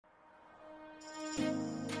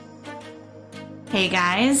Hey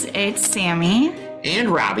guys, it's Sammy. And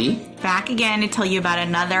Robbie. Back again to tell you about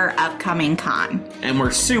another upcoming con. And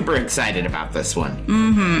we're super excited about this one.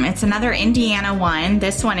 It's another Indiana one.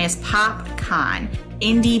 This one is PopCon.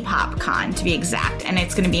 Indie PopCon to be exact. And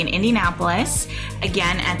it's going to be in Indianapolis,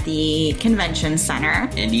 again at the Convention Center.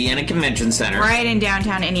 Indiana Convention Center. Right in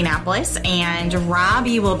downtown Indianapolis. And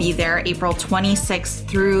Robbie will be there April 26th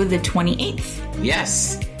through the 28th.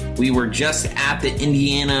 Yes. We were just at the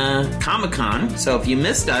Indiana Comic-Con, so if you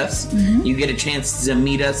missed us, you get a chance to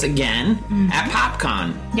meet us again at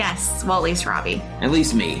PopCon. Yes, well, at least Robbie. At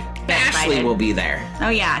least me. Ashley will be there. Oh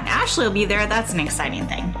yeah, Ashley will be there. That's an exciting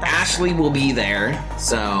thing. Ashley will be there,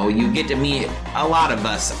 so you get to meet a lot of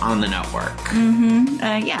us on the network.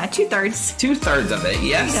 Yeah, 2/3. 2/3 of it,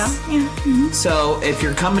 yes. There you go. Yeah. So if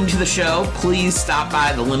you're coming to the show, please stop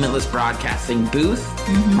by the Limitless Broadcasting booth.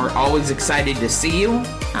 We're always excited to see you.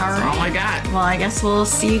 That's all I got. Well, I guess we'll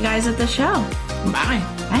see you guys at the show. Bye.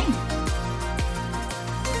 Bye.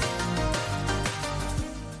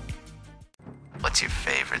 What's your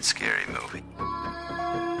favorite scary movie?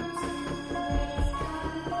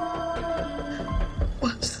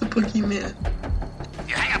 What's the boogeyman?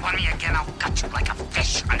 You hang up on me again, I'll cut you like a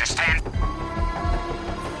fish, understand?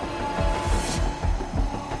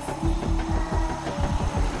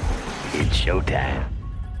 It's showtime.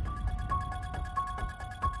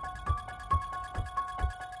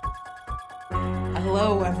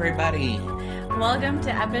 Hello, everybody. Welcome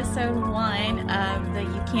to episode 1 of the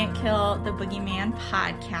You Can't Kill the Boogeyman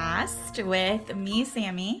podcast with me,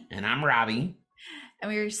 Sammy. And I'm Robbie.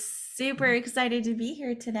 And we're super excited to be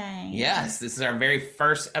here today. Yes, this is our very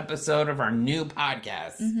first episode of our new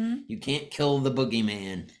podcast. You Can't Kill the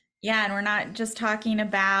Boogeyman. Yeah, and we're not just talking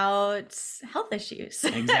about health issues,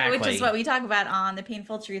 Exactly. which is what we talk about on The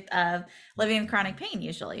Painful Truth of Living with Chronic Pain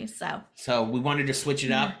usually. So we wanted to switch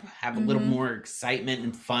it up, have a little more excitement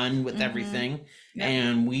and fun with everything. Yep.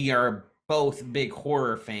 And we are both big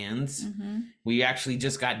horror fans. We actually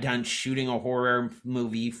just got done shooting a horror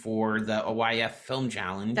movie for the OYF Film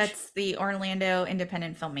Challenge. That's the Orlando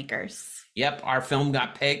Independent Filmmakers. Yep, our film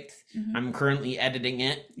got picked. I'm currently editing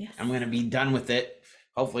it. Yes. I'm going to be done with it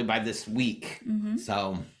hopefully by this week.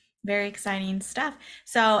 So Very exciting stuff.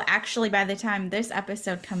 So actually, by the time this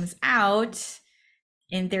episode comes out,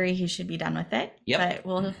 in theory, he should be done with it. Yep.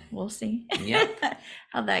 But we'll see. Yep.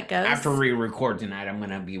 How that goes. After we record tonight, I'm going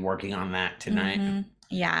to be working on that tonight.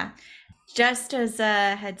 Yeah. Just as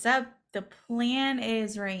a heads up, the plan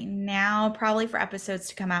is right now probably for episodes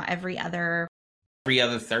to come out every other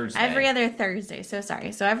Thursday. Every other Thursday. So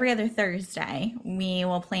every other Thursday, we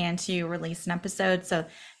will plan to release an episode. So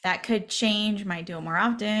that could change. Might do it more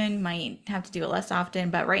often. Might have to do it less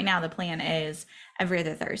often. But right now, the plan is every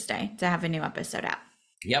other Thursday to have a new episode out.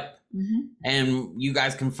 Yep. And you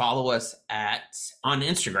guys can follow us on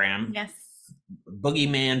Instagram. Yes.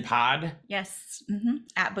 Boogeyman Pod. Yes.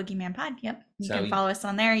 At Boogeyman Pod. Yep. You So can follow us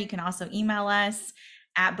on there. You can also email us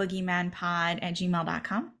at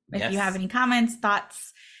boogeymanpod@gmail.com. If you have any comments,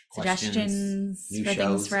 thoughts, Questions, suggestions new for shows,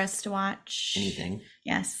 things for us to watch. anything.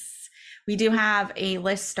 Yes. We do have a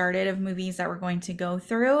list started of movies that we're going to go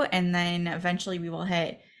through, and then eventually we will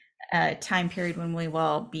hit a time period when we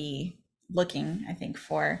will be looking, I think,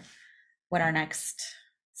 for what our next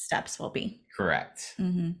steps will be. Correct.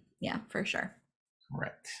 Yeah, for sure.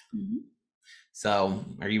 Correct. So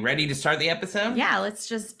are you ready to start the episode? Yeah, let's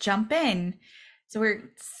just jump in. So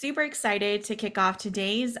we're super excited to kick off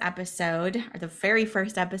today's episode, or the very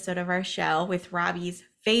first episode of our show, with Robbie's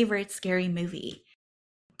favorite scary movie.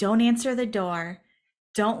 Don't answer the door.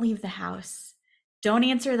 Don't leave the house. Don't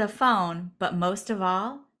answer the phone. But most of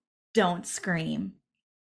all, don't scream.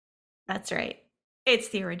 That's right. It's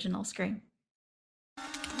the original Scream.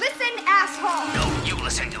 Listen, asshole! No, you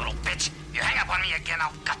listen, you little bitch. You hang up on me again,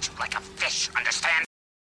 I'll cut you like a fish, understand?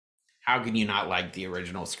 How can you not like the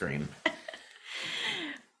original Scream?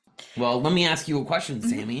 Well, let me ask you a question,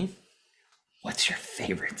 Sammy. What's your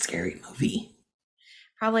favorite scary movie?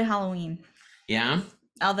 Probably Halloween. Yeah?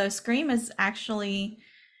 Although Scream has actually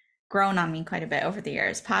grown on me quite a bit over the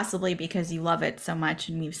years, possibly because you love it so much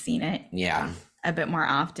and we've seen it Yeah. a bit more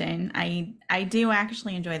often. I do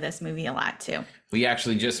actually enjoy this movie a lot too. We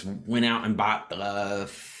actually just went out and bought the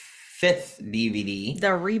 5th DVD. The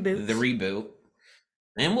reboot. The reboot.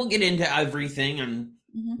 And we'll get into everything and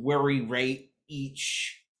where we rate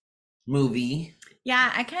each movie.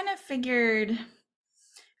 Yeah, I kind of figured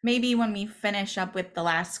maybe when we finish up with the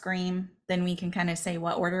last Scream, then we can kind of say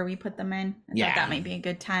what order we put them in. I thought that might be a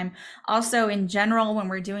good time. Also, in general, when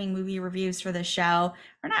we're doing movie reviews for the show,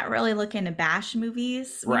 we're not really looking to bash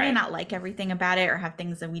movies. We may not like everything about it or have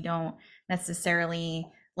things that we don't necessarily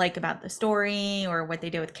like about the story or what they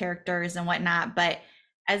did with characters and whatnot. But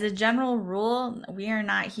as a general rule, we are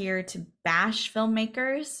not here to bash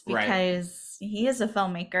filmmakers, because he is a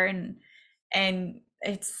filmmaker, and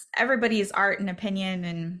it's everybody's art and opinion,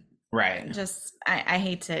 and just I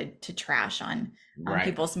hate to trash on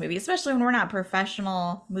people's movies, especially when we're not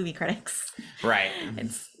professional movie critics.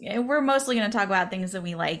 We're mostly going to talk about things that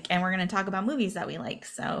we like, and we're going to talk about movies that we like.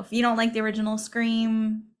 So if you don't like the original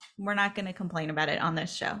Scream, we're not going to complain about it on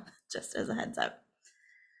this show, just as a heads up.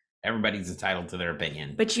 Everybody's entitled to their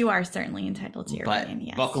opinion, but you are certainly entitled to your opinion.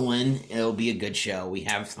 Yes. Buckle in, it'll be a good show. We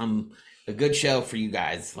have a good show for you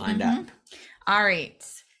guys lined up. All right,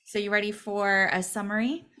 so you ready for a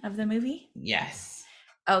summary of the movie? Yes.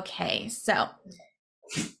 Okay, so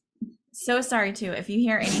sorry too if you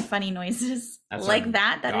hear any funny noises like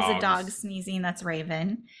that is a dog sneezing. That's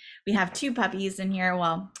Raven. We have 2 puppies in here.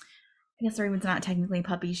 Well, I guess Raven's not technically a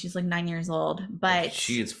puppy. She's like 9 years old, but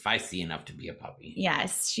she is feisty enough to be a puppy.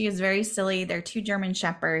 Yes, she is very silly. They're 2 German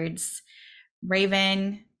Shepherds.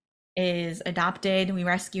 Raven is adopted. We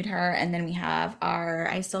rescued her. And then we have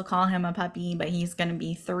I still call him a puppy, but he's going to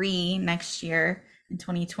be 3 next year in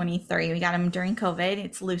 2023. We got him during COVID.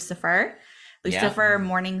 It's Lucifer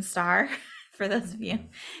Morningstar, for those of you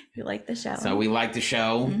who like the show. So we like the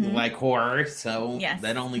show, we like horror, so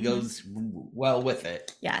that only goes well with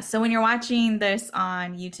it. Yeah, so when you're watching this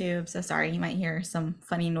on YouTube, so sorry, you might hear some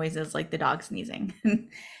funny noises like the dog sneezing.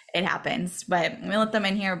 It happens, but we let them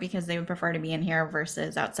in here because they would prefer to be in here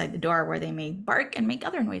versus outside the door where they may bark and make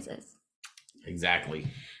other noises. Exactly.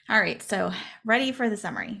 All right, so ready for the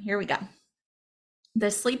summary. Here we go.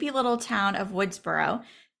 The sleepy little town of Woodsboro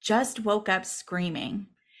just woke up screaming.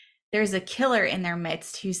 There's a killer in their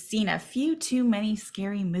midst who's seen a few too many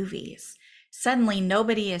scary movies. Suddenly,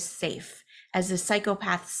 nobody is safe as the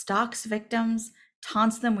psychopath stalks victims,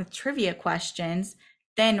 taunts them with trivia questions,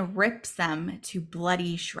 then rips them to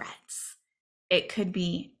bloody shreds. It could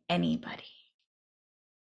be anybody.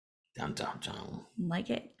 Dun, dun, dun. Like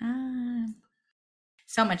it?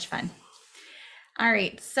 So much fun. All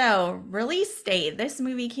right, so release date. This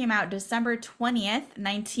movie came out December 20th,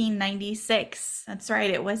 1996. That's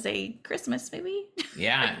right, it was a Christmas movie.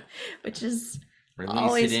 Yeah. Which is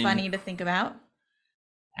always funny to think about.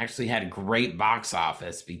 Actually had a great box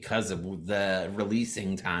office because of the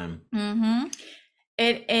releasing time.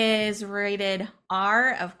 It is rated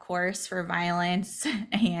R, of course, for violence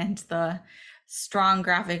and the strong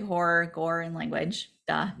graphic horror, gore, and language.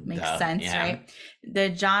 Makes sense, right?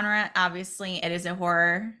 The genre, obviously, it is a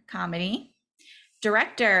horror comedy.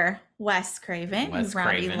 Director Wes Craven, who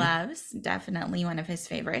Robbie loves. Definitely one of his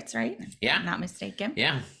favorites, right? Yeah. I'm not mistaken.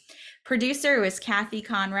 Yeah. Producer was Kathy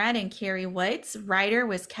Conrad and Carrie Woods. Writer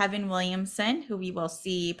was Kevin Williamson, who we will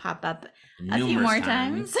see pop up a few more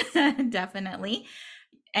times. Definitely.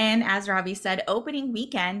 And as Robbie said, opening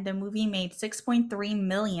weekend, the movie made $6.3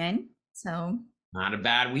 million. So not a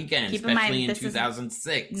bad weekend, especially in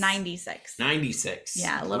 2006. 96.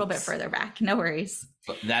 Yeah, a little bit further back. No worries.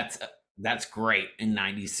 But that's great in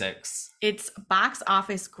 96. Its box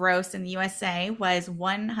office gross in the USA was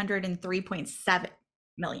 $103.7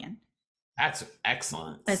 million. That's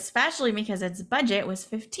excellent. Especially because its budget was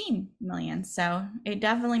 $15 million. So it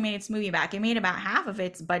definitely made its movie back. It made about half of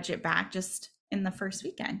its budget back just in the first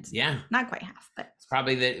weekend. Yeah. Not quite half, but it's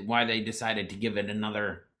probably why they decided to give it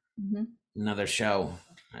another show,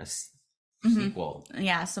 a sequel.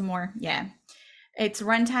 Yeah, some more. Yeah. Its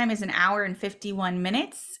runtime is 1 hour and 51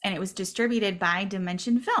 minutes, and it was distributed by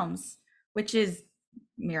Dimension Films, which is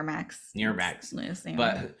Miramax.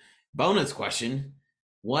 But bonus question,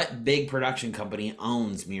 what big production company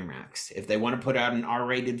owns Miramax? If they want to put out an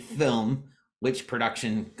R-rated film, which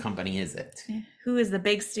production company is it? Who is the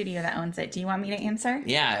big studio that owns it? Do you want me to answer?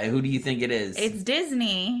 Yeah, who do you think it is? It's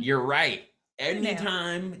Disney. You're right.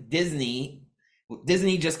 Anytime Disney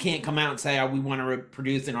just can't come out and say, we want to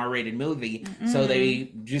produce an R-rated movie. So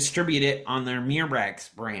they distribute it on their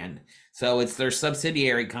Miramax brand. So it's their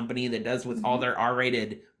subsidiary company that does with all their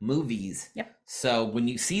R-rated movies. Yep. So when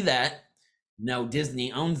you see that, no,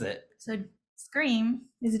 Disney owns it. So Scream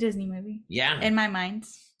is a Disney movie. Yeah. In my mind.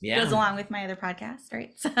 Yeah. Goes along with my other podcast,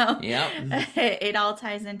 right? So it all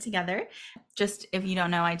ties in together. Just if you don't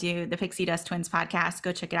know, I do the Pixie Dust Twins podcast.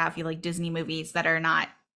 Go check it out if you like Disney movies that are not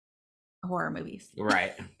horror movies.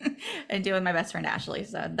 Right. And do it with my best friend Ashley.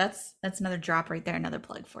 So that's another drop right there, another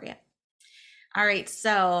plug for you. All right.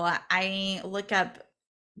 So I look up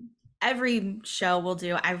every show we'll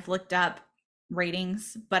do. I've looked up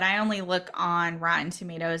ratings, but I only look on Rotten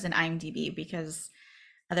Tomatoes and IMDb because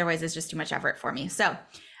otherwise it's just too much effort for me. So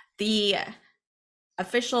the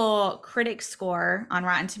Official critic score on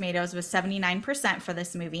Rotten Tomatoes was 79% for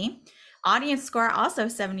this movie. Audience score also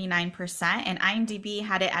 79%, and IMDb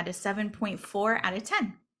had it at a 7.4 out of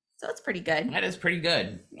 10. So it's pretty good. That is pretty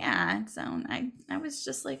good. Yeah, so I was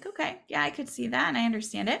just like, okay, yeah, I could see that and I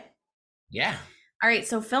understand it. Yeah. All right,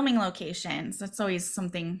 so filming locations. That's always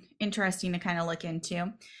something interesting to kind of look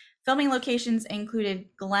into. Filming locations included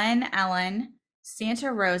Glen Ellen,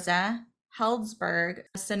 Santa Rosa, Healdsburg,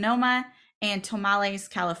 Sonoma, and Tomales,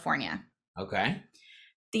 California. Okay.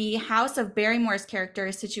 The house of Barrymore's character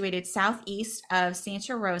is situated southeast of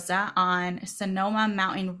Santa Rosa on Sonoma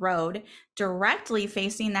Mountain Road, directly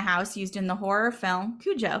facing the house used in the horror film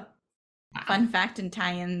Cujo. Wow. Fun fact and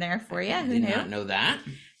tie-in there for you. Who Did knew? not know that.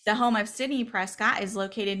 The home of Sidney Prescott is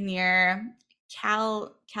located near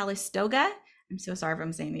Calistoga. I'm so sorry if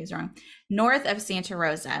I'm saying these wrong. North of Santa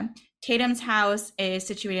Rosa. Tatum's house is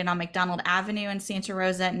situated on McDonald Avenue in Santa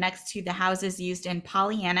Rosa, next to the houses used in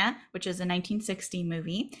Pollyanna, which is a 1960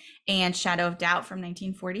 movie, and Shadow of Doubt from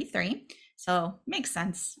 1943. So makes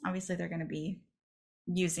sense. Obviously, they're going to be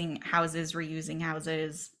using houses, reusing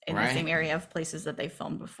houses in the same area of places that they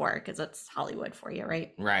filmed before, because that's Hollywood for you,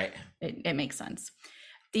 right? Right. It makes sense.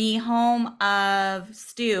 The home of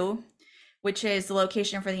Stu, which is the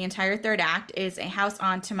location for the entire third act, is a house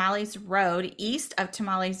on Tamales Road, east of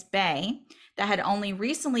Tamales Bay, that had only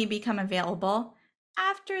recently become available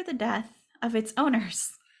after the death of its owners.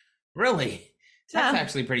 Really? That's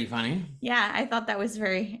actually pretty funny. Yeah, I thought that was a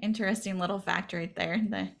very interesting little fact right there.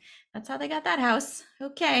 That's how they got that house.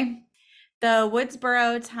 Okay. The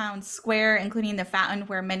Woodsboro Town Square, including the fountain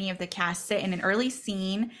where many of the cast sit in an early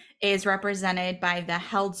scene, is represented by the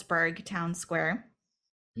Healdsburg Town Square.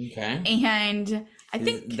 Okay. And I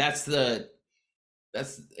think that's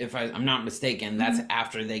if I'm not mistaken, that's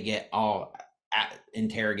after they get all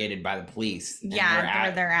interrogated by the police.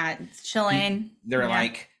 Yeah, they're at chilling. They're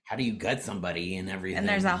like, how do you gut somebody and everything? And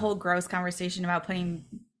there's that whole gross conversation about putting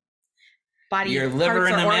your liver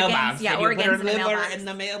in the mailbox. Yeah, organs in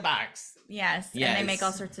the mailbox. Yes. And they make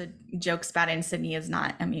all sorts of jokes about it, and Sydney is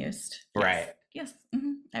not amused. Right. Yes.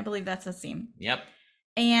 I believe that's a scene. Yep.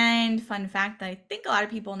 And fun fact that I think a lot of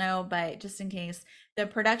people know, but just in case, the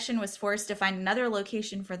production was forced to find another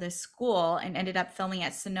location for the school and ended up filming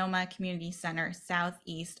at Sonoma Community Center,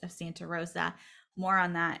 southeast of Santa Rosa. More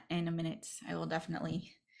on that in a minute. I will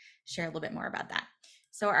definitely share a little bit more about that.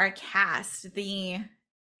 So our cast,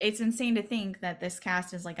 it's insane to think that this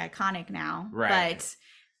cast is like iconic now. Right. But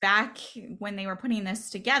back when they were putting this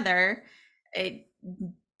together,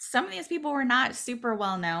 some of these people were not super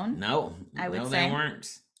well known. No, I would say they weren't.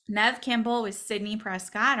 Neve Campbell was Sidney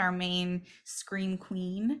Prescott, our main scream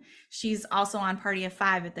queen. She's also on Party of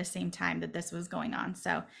Five at the same time that this was going on,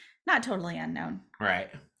 so not totally unknown. Right.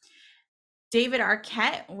 David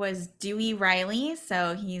Arquette was Dewey Riley,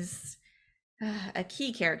 so he's a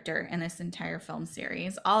key character in this entire film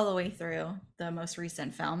series, all the way through the most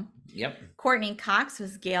recent film. Yep. Courtney Cox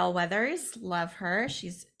was Gail Weathers. Love her.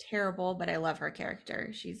 She's terrible, but I love her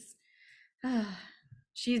character.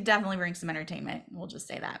 She definitely brings some entertainment. We'll just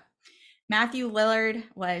say that. Matthew Lillard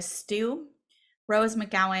was Stu. Rose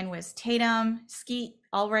McGowan was Tatum. Skeet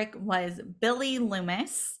Ulrich was Billy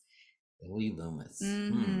Loomis. Billy Loomis.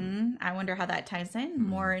 I wonder how that ties in.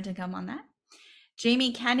 More to come on that.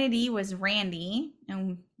 Jamie Kennedy was Randy,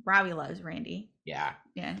 and Robbie loves Randy. Yeah.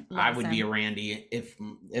 Yeah. I would be a Randy if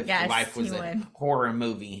life was a horror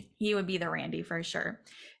movie. He would be the Randy for sure.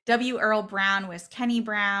 W. Earl Brown was Kenny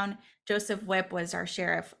Brown. Joseph Whipp was our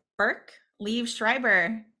Sheriff Burke. Liev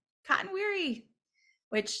Schreiber, Cotton Weary,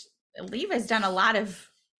 which Liev has done a lot of.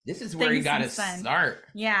 This is where he got his start.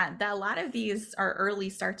 Yeah, a lot of these are early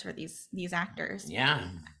starts for these actors. Yeah.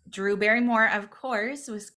 Drew Barrymore, of course,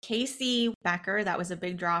 was Casey Becker. That was a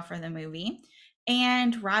big draw for the movie.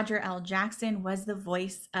 And Roger L. Jackson was the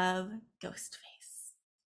voice of Ghostface.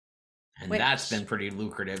 And that's been pretty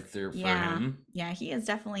lucrative for him. Yeah, he has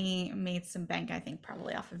definitely made some bank, I think,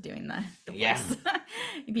 probably off of doing the voice.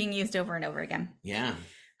 Being used over and over again. Yeah.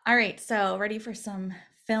 All right, so ready for some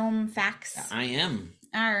film facts? I am.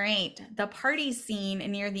 All right. The party scene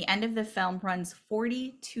near the end of the film runs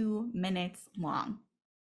 42 minutes long.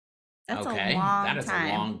 That's a long time. That is a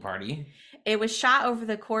long party. It was shot over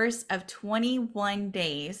the course of 21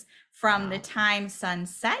 days from the time sun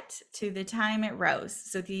set to the time it rose.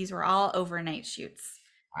 So these were all overnight shoots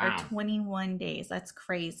for 21 days. That's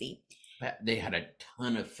crazy. They had a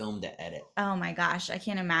ton of film to edit. Oh my gosh, I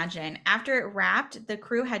can't imagine. After it wrapped, the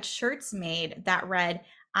crew had shirts made that read,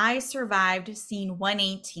 "I survived scene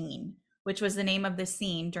 118," which was the name of the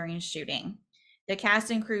scene during shooting. The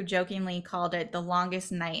cast and crew jokingly called it the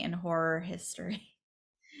longest night in horror history.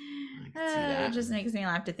 can see that. It just makes me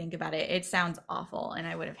laugh to think about it. It sounds awful, and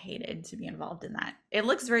I would have hated to be involved in that. It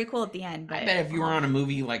looks very cool at the end, but I bet if you were on a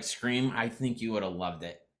movie like Scream, I think you would have loved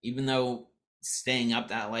it. Even though staying up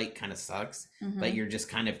that late kind of sucks, but you're just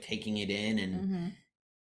kind of taking it in, and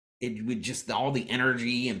it would just all the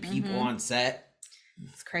energy and people on set.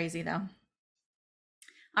 It's crazy though.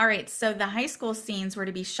 All right, so the high school scenes were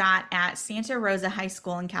to be shot at Santa Rosa High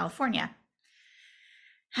School in California.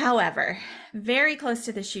 However, very close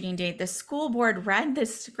to the shooting date, the school board read the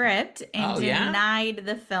script and denied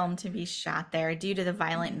the film to be shot there due to the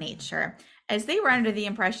violent nature, as they were under the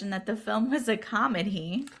impression that the film was a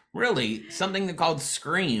comedy. Really? Something called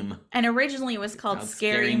Scream. And originally it was called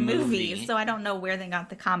Scary Movie, so I don't know where they got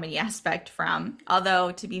the comedy aspect from.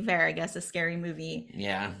 Although, to be fair, I guess a Scary Movie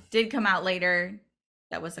did come out later.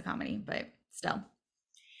 That was a comedy, but still.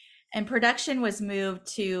 And production was moved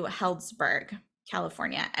to Healdsburg,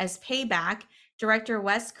 California. As payback, director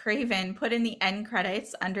Wes Craven put in the end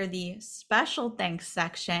credits under the special thanks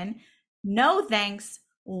section, "No thanks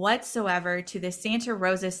whatsoever to the Santa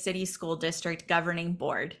Rosa City School District Governing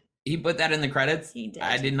Board." He put that in the credits? He did.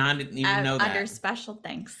 I did not even know that. Under special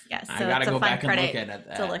thanks, yes. I so gotta it's a go fun back and credit look at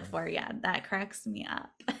that. to look for. Yeah, that cracks me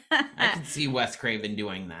up. I can see Wes Craven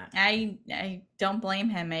doing that. I don't blame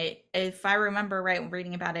him. If I remember right,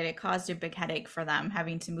 reading about it, it caused a big headache for them,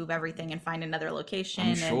 having to move everything and find another location.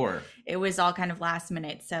 I'm sure. It was all kind of last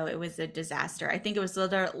minute, so it was a disaster. I think it was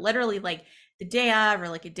literally like the day of, or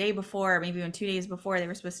like a day before, or maybe even 2 days before they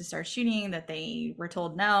were supposed to start shooting, that they were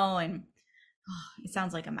told no, and it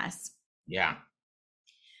sounds like a mess. Yeah.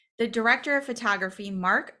 The director of photography,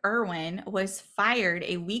 Mark Irwin, was fired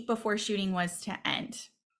a week before shooting was to end.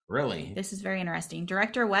 Really? This is very interesting.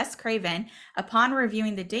 Director Wes Craven, upon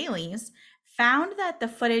reviewing the dailies, found that the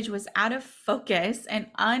footage was out of focus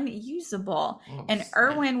and unusable, and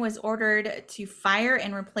Irwin was ordered to fire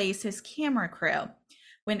and replace his camera crew.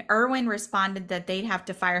 When Irwin responded that they'd have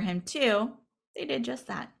to fire him too, they did just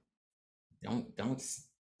that. Don't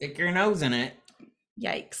stick your nose in it.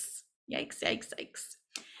 Yikes. Yikes, yikes, yikes.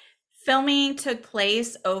 Filming took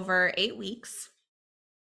place over 8 weeks,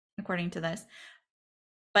 according to this.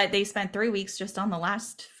 But they spent 3 weeks just on the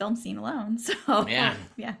last film scene alone. So, yeah.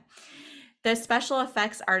 The special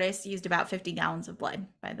effects artists used about 50 gallons of blood,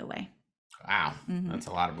 by the way. Wow. That's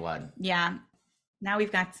a lot of blood. Yeah. Now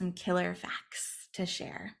we've got some killer facts to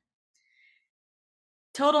share.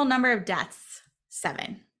 Total number of deaths,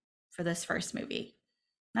 7 for this first movie.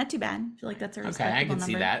 Not too bad. I feel like that's a respectable number. Okay, I can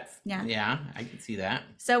see that. Yeah, I can see that.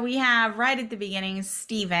 So we have right at the beginning,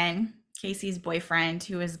 Steven, Casey's boyfriend,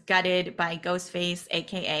 who was gutted by Ghostface,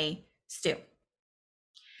 aka Stu.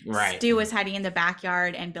 Right. Stu was hiding in the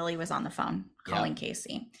backyard, and Billy was on the phone calling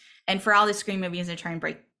Casey. And for all the Scream movies, I try and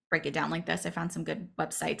break it down like this. I found some good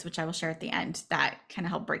websites, which I will share at the end, that kind of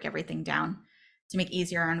help break everything down to make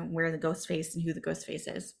easier on where the Ghostface and who the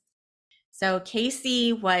Ghostface is. So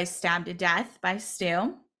Casey was stabbed to death by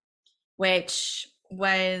Stu, which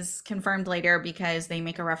was confirmed later because they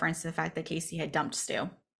make a reference to the fact that Casey had dumped Stu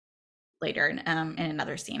later in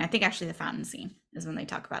another scene. I think actually the fountain scene is when they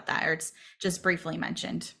talk about that, or it's just briefly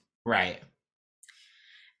mentioned. Right.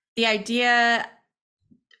 The idea,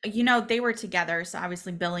 they were together. So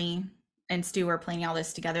obviously Billy and Stu were planning all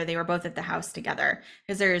this together. They were both at the house together,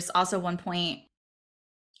 because there's also one point.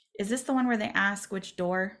 Is this the one where they ask which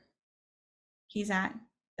door he's at?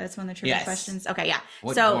 That's one of the trivia questions. Okay, yeah.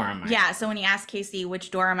 What door am I? Yeah, so when you ask Casey,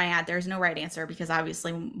 which door am I at? There's no right answer, because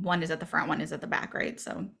obviously one is at the front, one is at the back, right?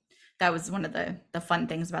 So that was one of the fun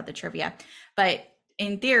things about the trivia. But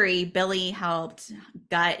in theory, Billy helped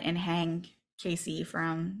gut and hang Casey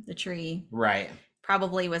from the tree. Right.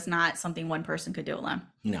 Probably was not something one person could do alone.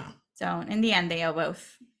 No. So in the end, they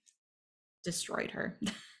both destroyed her,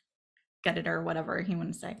 gutted her, whatever you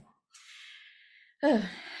want to say.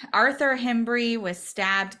 Arthur Hembry was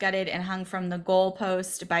stabbed, gutted, and hung from the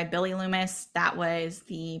goalpost by Billy Loomis. That was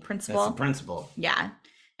the principal. That's the principal. Yeah,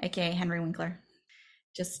 aka Henry Winkler.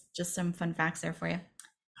 Just some fun facts there for you.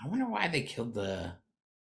 I wonder why they killed the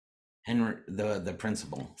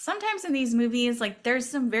principal. Sometimes in these movies, like, there's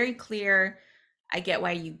some very clear, I get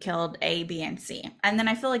why you killed A, B, and C. And then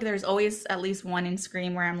I feel like there's always at least one in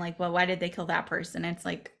Scream where I'm like, well, why did they kill that person? It's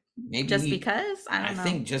like, maybe just because? I don't know. I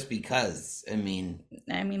think just because. I mean,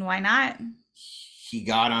 why not? He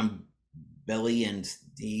got on Billy and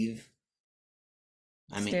Steve.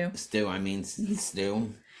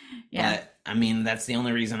 Stu. Yeah. But, that's the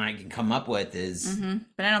only reason I can come up with is...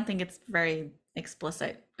 But I don't think it's very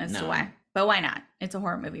explicit as to why. But why not? It's a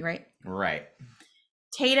horror movie, right? Right.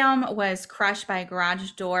 Tatum was crushed by a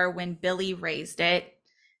garage door when Billy raised it.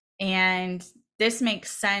 And this makes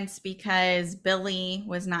sense because Billy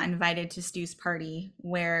was not invited to Stu's party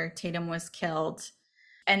where Tatum was killed.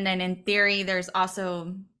 And then in theory, there was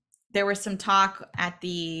some talk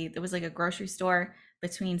there was like a grocery store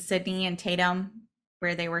between Sydney and Tatum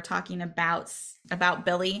where they were talking about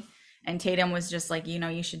Billy, and Tatum was just like,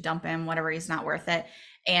 you should dump him, whatever, he's not worth it.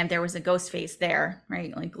 And there was a ghost face there,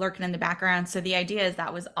 right? Like lurking in the background. So the idea is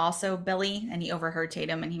that was also Billy, and he overheard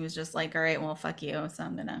Tatum, and he was just like, all right, well, fuck you. So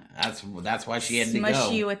I'm gonna. That's why she had to go.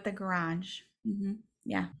 Smush you at the garage. Mm-hmm.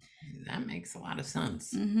 Yeah. That makes a lot of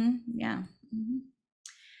sense. Mm-hmm. Yeah. Mm-hmm.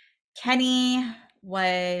 Kenny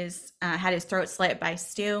had his throat slit by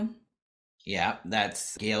Stu. Yeah,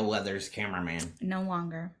 that's Gail Weathers' cameraman. No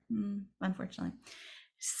longer, unfortunately.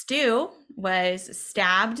 Stu was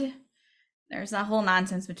stabbed. There's a whole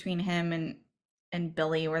nonsense between him and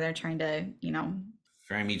Billy where they're trying to,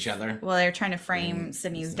 frame each other. Well, they're trying to frame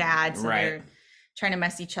Sydney's dad, so right. They're trying to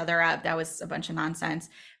mess each other up. That was a bunch of nonsense.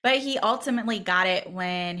 But he ultimately got it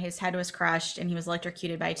when his head was crushed and he was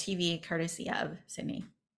electrocuted by TV, courtesy of Sydney.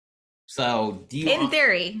 So, in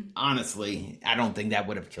theory, honestly, I don't think that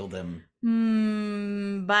would have killed him.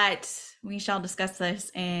 But we shall discuss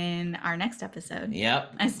this in our next episode.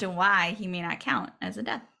 Yep. As to why he may not count as a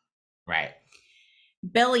death. Right.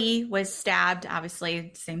 Billy was stabbed,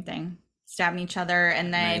 obviously, same thing, stabbing each other,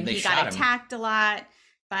 and then he got attacked a lot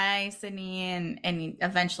by Sydney, and he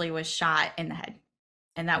eventually was shot in the head,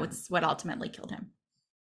 and that was what ultimately killed him.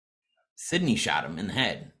 Sydney shot him in the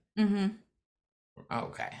head. Mm-hmm.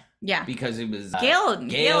 Okay. Yeah. Because it was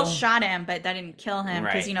Gail shot him, but that didn't kill him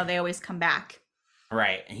because right. they always come back.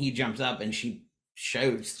 Right, and he jumps up and she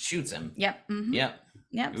shoots him. Yep. Mm-hmm. Yep.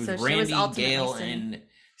 It was so Randy, she was ultimately Gail, and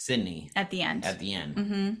Sydney at the end.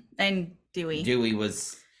 Mm-hmm. And Dewey. Dewey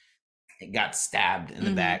got stabbed in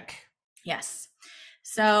the back. Yes.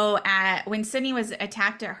 So when Sydney was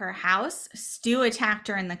attacked at her house, Stu attacked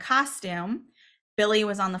her in the costume. Billy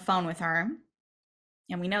was on the phone with her.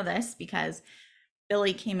 And we know this because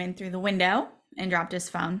Billy came in through the window and dropped his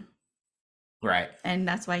phone. Right. And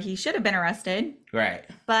that's why he should have been arrested. Right.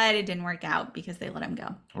 But it didn't work out because they let him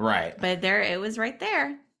go. Right. But it was right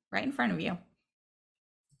there, right in front of you.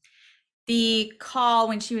 The call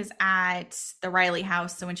when she was at the Riley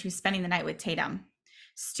house, so when she was spending the night with Tatum,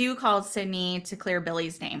 Stu called Sydney to clear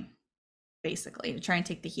Billy's name, basically, to try and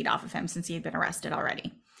take the heat off of him since he had been arrested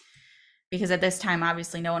already. Because at this time,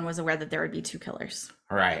 obviously, no one was aware that there would be two killers.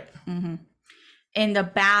 Right. Mm-hmm. In the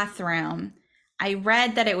bathroom, I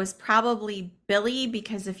read that it was probably Billy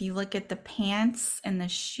because if you look at the pants and the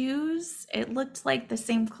shoes, it looked like the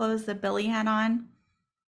same clothes that Billy had on.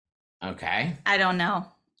 Okay. I don't know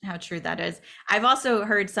how true that is. I've also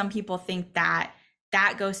heard some people think that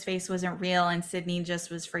ghost face wasn't real and Sydney just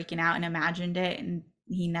was freaking out and imagined it and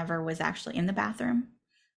he never was actually in the bathroom.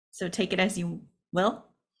 So take it as you will,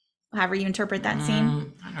 however you interpret that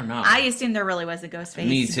scene. I don't know. I assumed there really was a ghost face.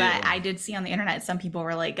 Me too. But I did see on the internet some people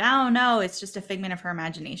were like, oh no, it's just a figment of her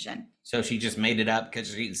imagination. So she just made it up because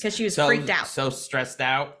she was freaked out. So stressed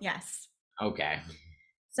out? Yes. Okay.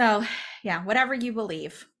 So yeah, whatever you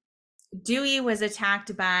believe. Dewey was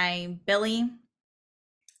attacked by Billy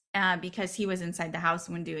because he was inside the house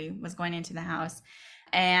when Dewey was going into the house.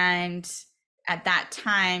 And at that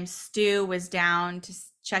time, Stu was down to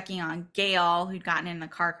checking on Gail, who'd gotten in a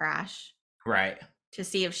car crash. Right. To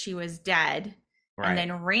see if she was dead. Right. And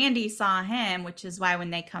then Randy saw him, which is why when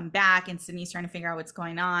they come back and Sydney's trying to figure out what's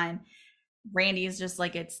going on, Randy's just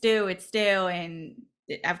like, it's Stu. And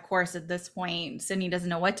of course, at this point, Sydney doesn't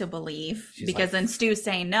know what to believe because then Stu's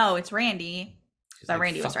saying, no, it's Randy. But like,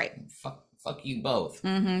 Randy was right. Fuck you both.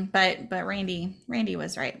 Mm-hmm. But Randy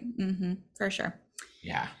was right. Mm-hmm. For sure.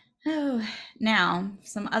 Yeah. Oh, now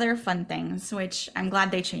some other fun things, which I'm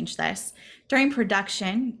glad they changed this. During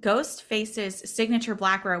production, Ghostface's signature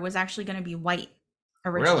black robe was actually going to be white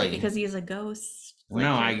originally because he's a ghost.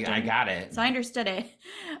 No, I got it. So I understood it,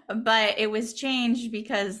 but it was changed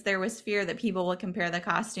because there was fear that people would compare the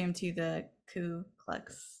costume to the Ku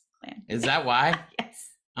Klux Klan. Is that why?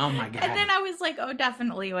 Yes. Oh my God. And then I was like, oh,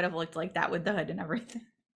 definitely it would have looked like that with the hood and everything.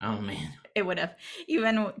 Oh man. It would have,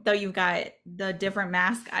 even though you've got the different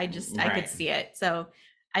mask, I could see it. So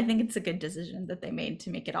I think it's a good decision that they made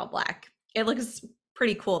to make it all black. It looks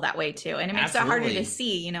pretty cool that way too. And it makes it harder to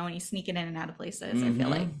see, when you sneak it in and out of places, I feel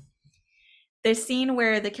like. The scene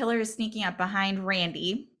where the killer is sneaking up behind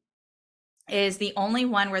Randy is the only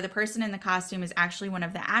one where the person in the costume is actually one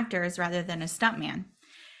of the actors rather than a stuntman.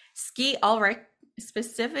 Skeet Ulrich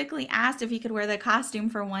specifically asked if he could wear the costume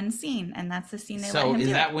for one scene, and that's the scene they let him do. So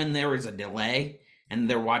is that when there was a delay and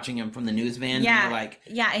they're watching him from the news van? Yeah,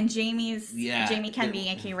 and and Jamie Kennedy,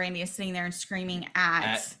 aka Randy, is sitting there and screaming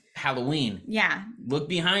at Halloween. Yeah. Look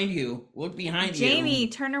behind you. Look behind you. Jamie,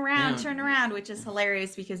 turn around, Yeah. turn around, which is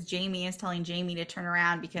hilarious because Jamie is telling Jamie to turn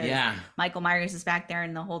around because Yeah. Michael Myers is back there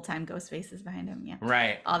and the whole time Ghostface is behind him. Yeah.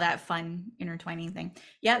 Right. All that fun intertwining thing.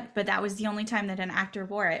 Yep. But that was the only time that an actor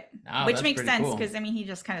wore it, Oh, which that's makes pretty sense cool. because, I mean, he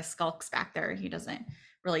just kind of skulks back there. He doesn't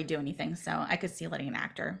really do anything. So I could see letting an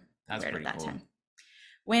actor That's wear it pretty at that cool. time.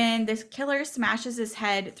 When the killer smashes his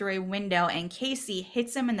head through a window and Casey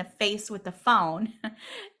hits him in the face with the phone,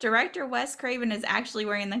 director Wes Craven is actually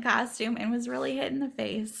wearing the costume and was really hit in the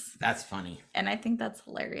face. That's funny. And I think that's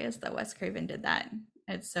hilarious that Wes Craven did that.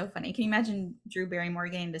 It's so funny. Can you imagine Drew Barrymore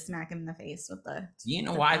getting to smack him in the face with the... Do you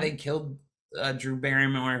know the why phone? they killed Drew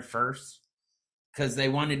Barrymore first? Because they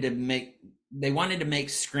wanted to make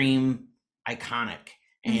Scream iconic,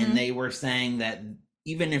 and Mhm. they were saying that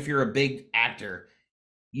even if you're a big actor,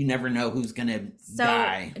 you never know who's gonna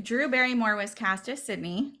die. Drew Barrymore was cast as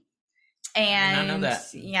Sydney. And I know that.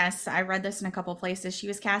 yes, I read this in a couple places. She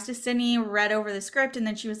was cast as Sydney, read over the script, and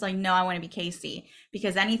then she was like, no, I want to be Casey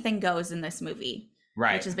because anything goes in this movie.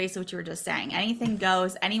 Right. Which is basically what you were just saying. Anything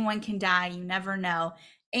goes, anyone can die, you never know.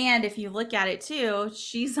 And if you look at it too,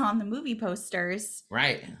 she's on the movie posters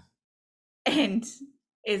Right. and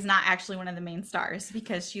is not actually one of the main stars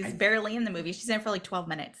because she's barely in the movie. She's in it for like 12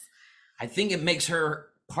 minutes. I think it makes her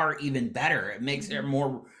part even better. It makes her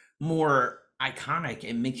more iconic.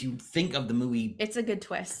 It makes you think of the movie. It's a good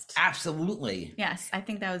twist. Absolutely. Yes, I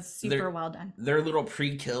think that was super well done. Their little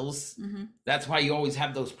pre-kills. Mhm. That's why you always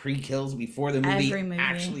have those pre-kills before the movie, Every movie.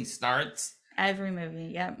 actually starts. Every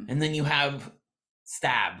movie, yep. And then you have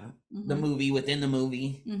Stab, the movie within the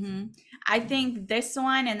movie. Mm-hmm. I think this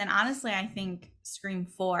one, and then honestly, I think Scream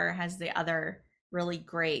 4 has the other really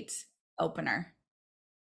great opener,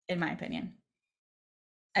 in my opinion.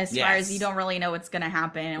 As far as you don't really know what's going to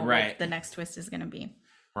happen and Right. what the next twist is going to be.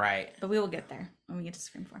 Right. But we will get there when we get to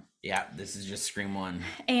Scream 4. Yeah, this is just Scream 1.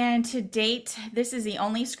 And to date, this is the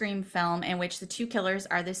only Scream film in which the two killers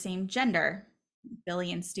are the same gender.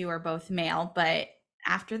 Billy and Stu are both male, but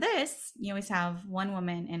after this, you always have one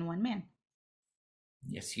woman and one man.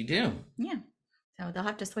 Yes, you do. Yeah. So they'll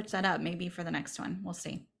have to switch that up maybe for the next one. We'll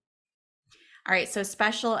see. All right. So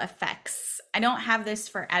special effects. I don't have this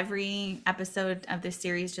for every episode of this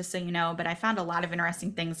series, just so you know, but I found a lot of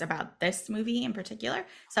interesting things about this movie in particular.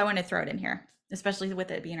 So I want to throw it in here, especially with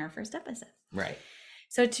it being our first episode. Right.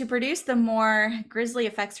 So to produce the more grisly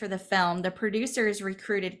effects for the film, the producers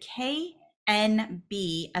recruited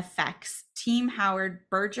KNB Effects, Team Howard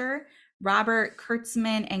Berger, Robert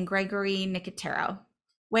Kurtzman, and Gregory Nicotero,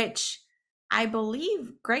 which I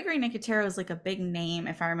believe Gregory Nicotero is like a big name,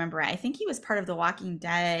 if I remember right. I think he was part of The Walking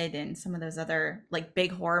Dead and some of those other like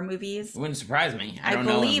big horror movies. It wouldn't surprise me. I don't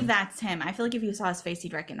know believe him. that's him. I feel like if you saw his face,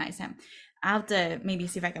 you'd recognize him. I'll have to maybe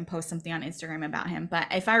see if I can post something on Instagram about him. But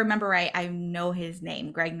if I remember right, I know his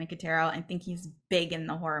name, Greg Nicotero. I think he's big in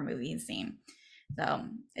the horror movie scene. So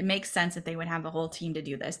it makes sense that they would have the whole team to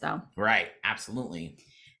do this, though. Right. Absolutely.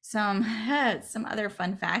 Some other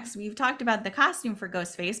fun facts. We've talked about the costume for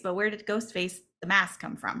Ghostface, but where did Ghostface, the mask,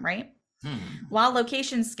 come from, right? While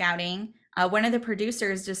location scouting, one of the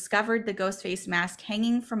producers discovered the Ghostface mask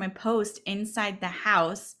hanging from a post inside the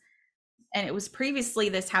house. And it was previously,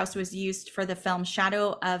 this house was used for the film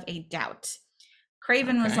Shadow of a Doubt.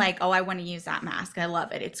 Craven was like, oh, I want to use that mask. I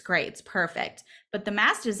love it. It's great. It's perfect. But the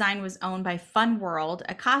mask design was owned by Fun World,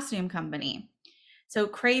 a costume company. So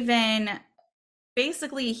Craven,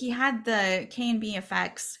 basically, he had the K&B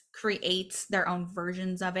Effects create their own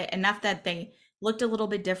versions of it, enough that they looked a little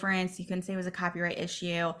bit different. So you couldn't say it was a copyright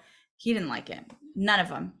issue. He didn't like it. None of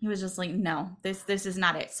them. He was just like, no, this is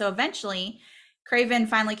not it. So eventually, Craven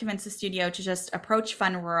finally convinced the studio to just approach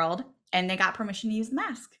Fun World, and they got permission to use the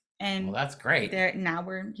mask. And Well, that's great. now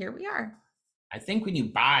here we are. I think when you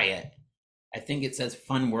buy it, I think it says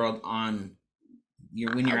Fun World on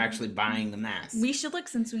when you're actually buying the mask. We should look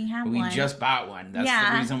since we have We one. just bought one. That's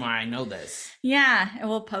Yeah. the reason why I know this. Yeah, and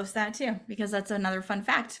we'll post that too because that's another fun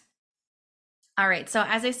fact. All right, so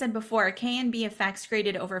as I said before, K&B Effects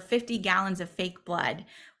created over 50 gallons of fake blood,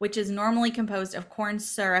 which is normally composed of corn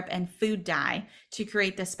syrup and food dye to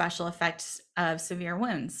create the special effects of severe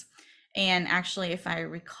wounds. And actually, if I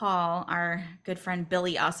recall, our good friend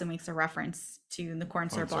Billy also makes a reference to the corn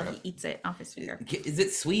syrup while he eats it off his finger. Is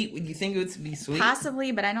it sweet? Would you think it would be sweet?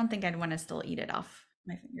 Possibly, but I don't think I'd want to still eat it off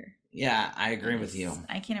my finger. Yeah, I agree with you.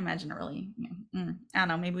 I can't imagine it really. I don't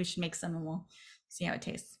know. Maybe we should make some and we'll see how it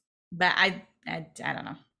tastes. But I don't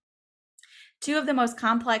know. Two of the most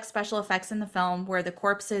complex special effects in the film were the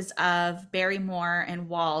corpses of Barrymore and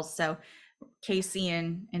Walls, so Casey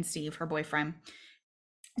and Steve, her boyfriend.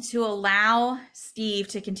 To allow Steve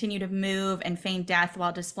to continue to move and feign death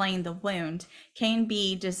while displaying the wound,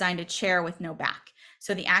 K&B designed a chair with no back.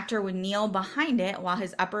 So the actor would kneel behind it while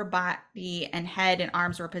his upper body and head and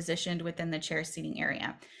arms were positioned within the chair seating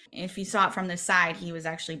area. If you saw it from the side, he was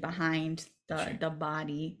actually behind the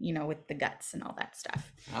body, you know, with the guts and all that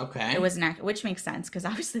stuff. Okay. It was an act, which makes sense because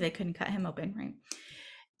obviously they couldn't cut him open, right?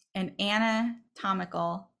 An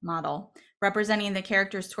anatomical model representing the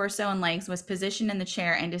character's torso and legs was positioned in the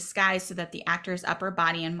chair and disguised so that the actor's upper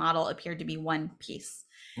body and model appeared to be one piece.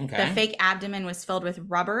 Okay. The fake abdomen was filled with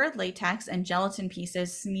rubber, latex, and gelatin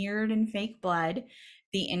pieces smeared in fake blood,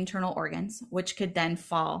 the internal organs, which could then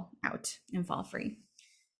fall out and fall free.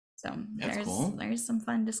 So there's some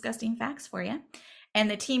fun, disgusting facts for you. And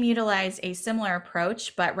the team utilized a similar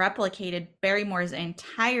approach, but replicated Barrymore's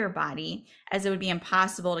entire body, as it would be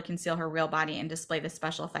impossible to conceal her real body and display the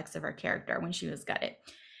special effects of her character when she was gutted.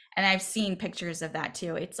 And I've seen pictures of that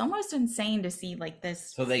too. It's almost insane to see like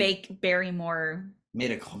this fake Barrymore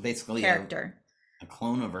made basically character. A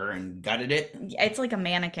clone of her and gutted it. It's like a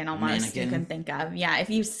mannequin almost. You can think of. Yeah, if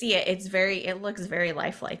you see it, it looks very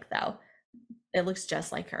lifelike though. It looks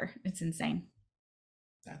just like her. It's insane.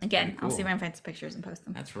 That's Again, cool. I'll see if I can find some pictures and post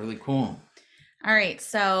them. That's really cool. All right,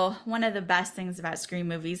 so one of the best things about Scream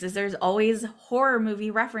movies is there's always horror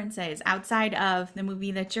movie references outside of the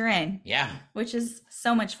movie that you're in. Yeah. Which is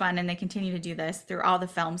so much fun, and they continue to do this through all the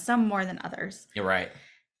films, some more than others. You're right.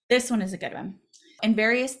 This one is a good one. In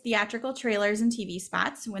various theatrical trailers and TV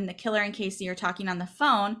spots, when the killer and Casey are talking on the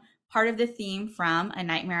phone, part of the theme from A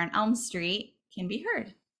Nightmare on Elm Street can be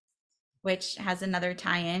heard, which has another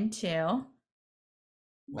tie-in to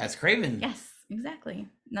Wes Craven. Yes, exactly.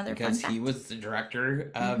 Another because fun fact. he was the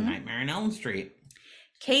director of Nightmare on Elm Street.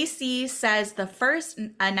 Casey says the first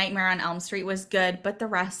A Nightmare on Elm Street was good, but the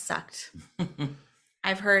rest sucked.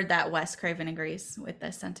 I've heard that Wes Craven agrees with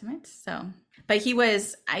this sentiment. So, but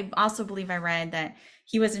I also believe I read that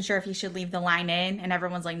he wasn't sure if he should leave the line in, and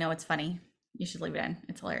everyone's like, no, it's funny. You should leave it in.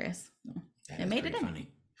 It's hilarious. It made it in. Funny.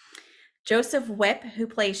 Joseph Whipp, who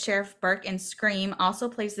plays Sheriff Burke in Scream, also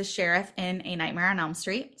plays the sheriff in A Nightmare on Elm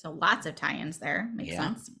Street. So lots of tie-ins there. Makes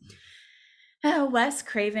sense. Wes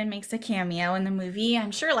Craven makes a cameo in the movie.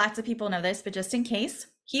 I'm sure lots of people know this, but just in case,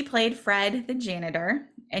 he played Fred the janitor,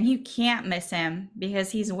 and you can't miss him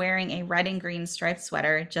because he's wearing a red and green striped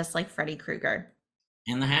sweater, just like Freddy Krueger.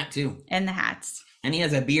 And the hat, too. And the hats. And he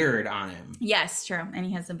has a beard on him. Yes, true. And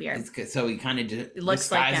he has a beard. So he kind of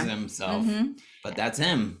disguises like himself. But that's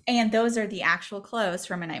him. And those are the actual clothes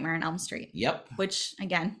from A Nightmare on Elm Street. Yep. Which,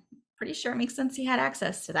 again, pretty sure it makes sense he had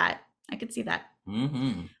access to that. I could see that.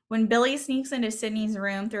 Mm-hmm. When Billy sneaks into Sydney's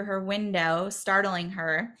room through her window, startling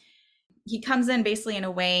her, he comes in basically in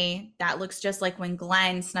a way that looks just like when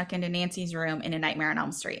Glenn snuck into Nancy's room in A Nightmare on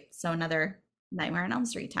Elm Street. So another Nightmare on Elm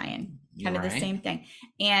Street tie-in. Kind of the same thing.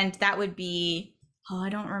 And that would be... I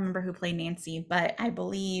don't remember who played Nancy, but I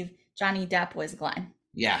believe Johnny Depp was Glenn.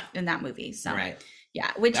 Yeah. In that movie. So right.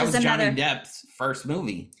 Yeah. Which that is was another Johnny Depp's first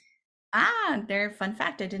movie. Their fun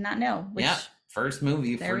fact. I did not know. First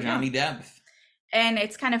movie for Johnny Depp. And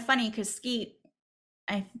it's kind of funny because Skeet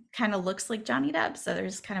kind of looks like Johnny Depp. So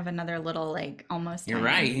there's kind of another little like almost. You're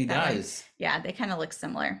right. He does. Yeah. They kind of look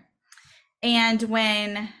similar. And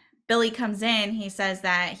when Billy comes in, he says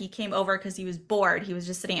that he came over because he was bored. He was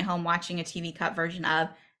just sitting at home watching a TV cut version of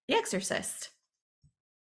The Exorcist.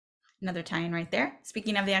 Another tie-in right there.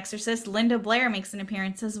 Speaking of The Exorcist, Linda Blair makes an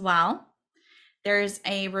appearance as well. There's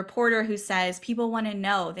a reporter who says, people want to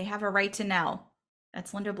know. They have a right to know.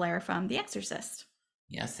 That's Linda Blair from The Exorcist.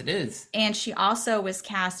 Yes, it is. And she also was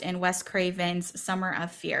cast in Wes Craven's Summer of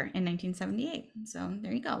Fear in 1978. So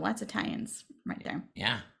there you go. Lots of tie-ins right there.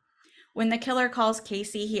 Yeah. When the killer calls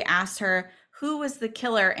Casey, he asks her, who was the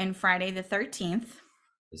killer in Friday the 13th?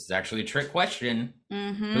 This is actually a trick question.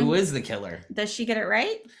 Mm-hmm. Who is the killer? Does she get it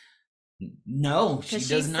right? No, she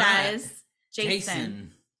does not. Says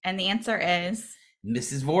Jason. And the answer is?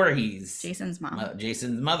 Mrs. Voorhees. Jason's mom.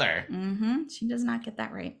 Jason's mother. Mm-hmm. She does not get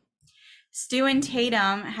that right. Stu and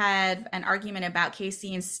Tatum had an argument about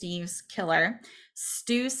Casey and Steve's killer.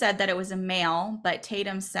 Stu said that it was a male, but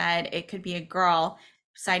Tatum said it could be a girl,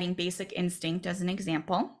 citing Basic Instinct as an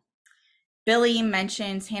example. Billy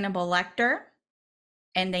mentions Hannibal Lecter,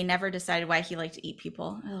 and they never decided why he liked to eat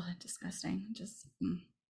people. Oh, disgusting. Just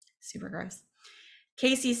super gross.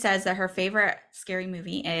 Casey says that her favorite scary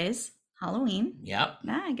movie is Halloween. Yep.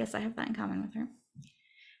 I guess I have that in common with her.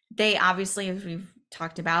 They obviously, as we've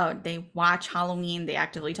talked about, they watch Halloween. They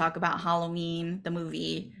actively talk about Halloween, the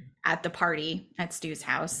movie, at the party at Stu's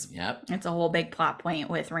house. Yep. It's a whole big plot point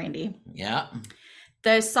with Randy. Yep.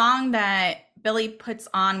 The song that Billy puts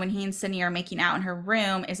on when he and Sydney are making out in her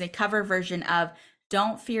room is a cover version of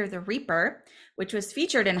Don't Fear the Reaper, which was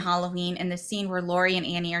featured in Halloween in the scene where Laurie and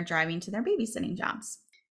Annie are driving to their babysitting jobs.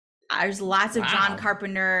 There's lots of John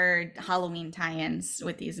Carpenter Halloween tie-ins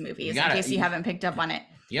with these movies, in case you haven't picked up on it.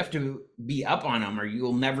 You have to be up on them or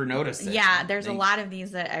you'll never notice it. Yeah, there's a lot of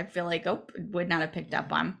these that I feel like, would not have picked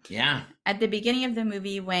up on. Yeah. At the beginning of the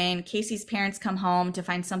movie, when Casey's parents come home to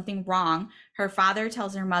find something wrong, her father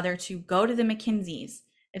tells her mother to go to the McKinseys.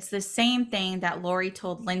 It's the same thing that Laurie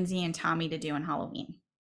told Lindsay and Tommy to do in Halloween.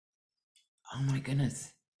 Oh my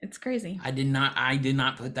goodness. It's crazy. I did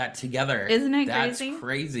not put that together. Isn't it That's crazy?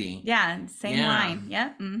 Crazy. Yeah, same line.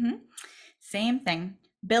 Yeah. Same thing.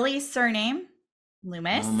 Billy's surname,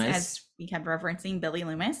 Loomis, as we kept referencing, Billy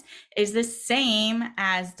Loomis, is the same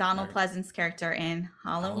as Donald Pleasant's character in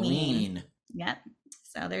Halloween. Yep.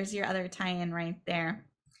 So there's your other tie-in right there.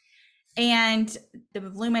 And the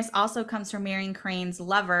Loomis also comes from Marion Crane's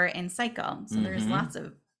lover in Psycho. So there's lots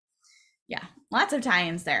of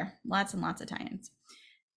tie-ins there. Lots and lots of tie-ins.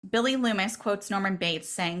 Billy Loomis quotes Norman Bates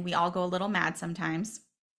saying, "We all go a little mad sometimes."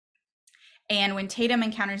 And when Tatum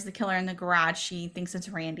encounters the killer in the garage, she thinks it's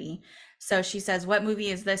Randy. So she says, "What movie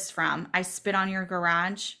is this from?" "I Spit on Your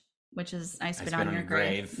Garage," which is I Spit on Your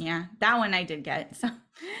Grave. Yeah, that one I did get. So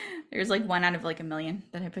there's like 1 out of like a million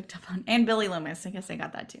that I picked up on. And Billy Loomis, I guess I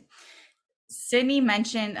got that too. Sydney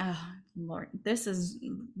mentioned, oh Lord, this is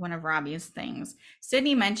one of Robbie's things.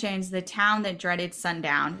 Sydney mentions the town that dreaded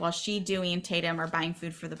sundown while she, Dewey, and Tatum are buying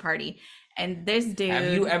food for the party. And this dude...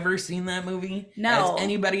 Have you ever seen that movie? No. Has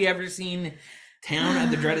anybody ever seen Town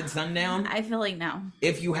of the Dreaded Sundown? I feel like no.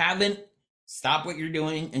 If you haven't, stop what you're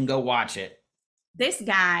doing and go watch it. This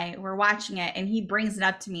guy, we're watching it, and he brings it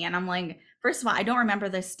up to me, and I'm like, first of all, I don't remember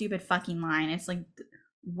this stupid fucking line. It's like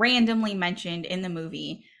randomly mentioned in the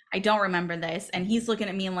movie. I don't remember this. And he's looking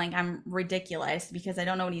at me and like, I'm ridiculous because I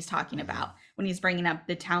don't know what he's talking about when he's bringing up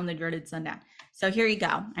the town that dreaded sundown. So here you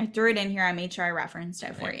go. I threw it in here. I made sure I referenced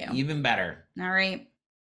it for you. Even better. All right.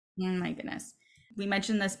 Oh my goodness. We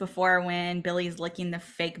mentioned this before when Billy's licking the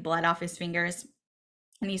fake blood off his fingers.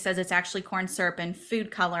 And he says it's actually corn syrup and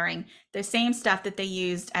food coloring, the same stuff that they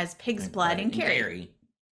used as pig's blood in Carrie.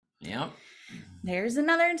 Yep. There's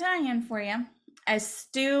another tie-in for you. As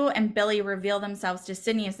Stu and Billy reveal themselves to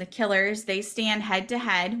Sydney as the killers, they stand head to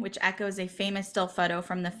head, which echoes a famous still photo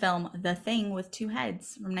from the film The Thing with Two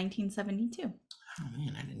Heads from 1972. Oh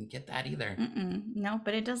man, I didn't get that either. No,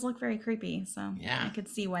 but it does look very creepy. So yeah, I could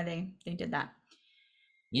see why they did that.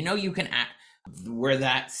 You know, you can where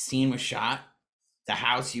that scene was shot, the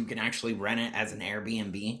house, you can actually rent it as an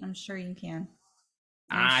Airbnb. I'm sure you can.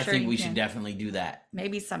 I think we should definitely do that.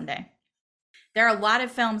 Maybe someday. There are a lot of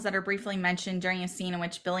films that are briefly mentioned during a scene in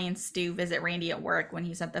which Billy and Stu visit Randy at work when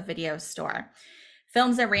he's at the video store.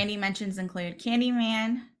 Films that Randy mentions include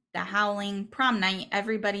Candyman, The Howling, Prom Night,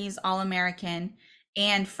 Everybody's All-American,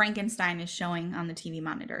 and Frankenstein is showing on the TV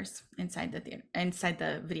monitors inside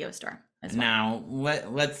the video store as well. Now,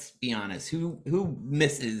 let's be honest. Who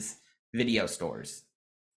misses video stores?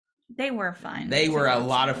 They were fun. They were a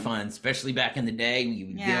lot of fun, especially back in the day.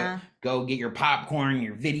 You would go get your popcorn,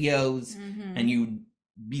 your videos, and you'd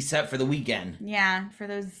be set for the weekend. Yeah, for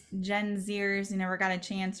those Gen Zers who never got a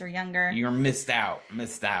chance or younger. You're missed out.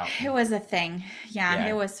 It was a thing. Yeah,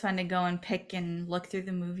 it was fun to go and pick and look through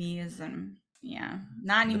the movies and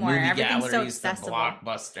not anymore. Everything's so accessible. The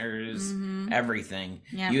Blockbusters, everything.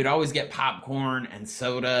 Yeah. You'd always get popcorn and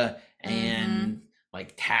soda and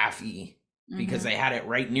like taffy. Because they had it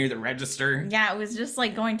right near the register. Yeah, it was just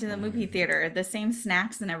like going to the movie theater. The same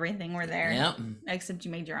snacks and everything were there. Yep. Except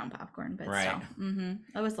you made your own popcorn, but still.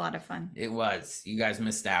 It was a lot of fun. It was. You guys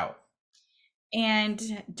missed out.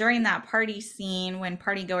 And during that party scene, when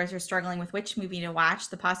partygoers are struggling with which movie to watch,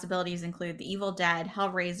 the possibilities include The Evil Dead,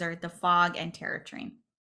 Hellraiser, The Fog, and Terror Train.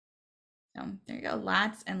 So there you go.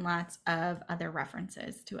 Lots and lots of other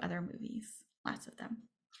references to other movies. Lots of them.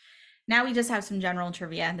 Now we just have some general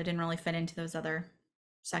trivia that didn't really fit into those other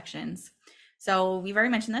sections. So we've already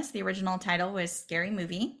mentioned this. The original title was Scary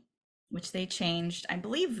Movie, which they changed. I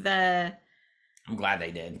believe I'm glad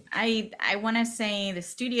they did. I want to say the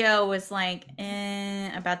studio was like,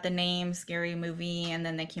 about the name Scary Movie, and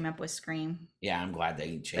then they came up with Scream. Yeah, I'm glad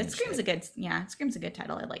they changed it. But Scream's a good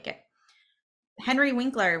title. I like it. Henry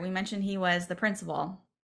Winkler, we mentioned he was the principal.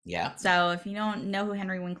 Yeah. So if you don't know who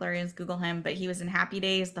Henry Winkler is, Google him. But he was in Happy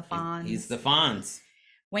Days, The Fonz. He's the Fonz.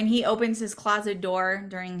 When he opens his closet door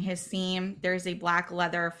during his scene, there's a black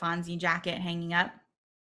leather Fonzie jacket hanging up.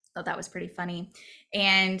 Thought that was pretty funny.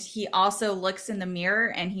 And he also looks in the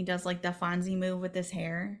mirror and he does like the Fonzie move with his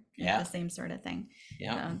hair. Yeah. The same sort of thing.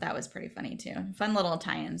 Yeah. So that was pretty funny too. Fun little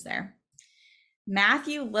tie-ins there.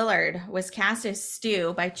 Matthew Lillard was cast as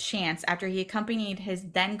Stu by chance after he accompanied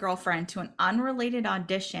his then girlfriend to an unrelated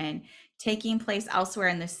audition taking place elsewhere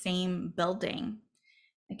in the same building.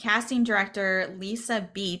 The casting director, Lisa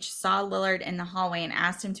Beach, saw Lillard in the hallway and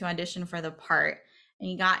asked him to audition for the part. And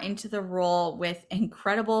he got into the role with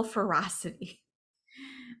incredible ferocity,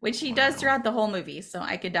 which he does throughout the whole movie. So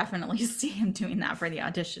I could definitely see him doing that for the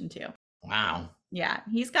audition too. Wow. Yeah,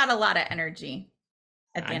 he's got a lot of energy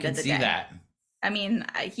at the end of the day. I can see that. I mean,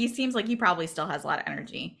 he seems like he probably still has a lot of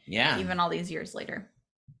energy. Yeah. Even all these years later.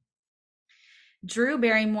 Drew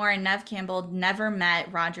Barrymore and Neve Campbell never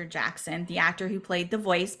met Roger Jackson, the actor who played the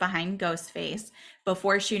voice behind Ghostface,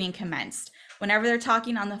 before shooting commenced. Whenever they're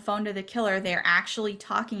talking on the phone to the killer, they're actually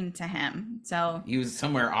talking to him. So he was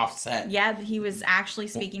somewhere offset. Yeah, he was actually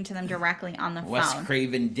speaking to them directly on the Wes phone.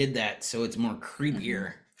 Craven did that, so it's more creepier.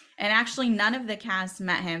 Mm-hmm. And actually, none of the cast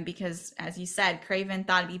met him because, as you said, Craven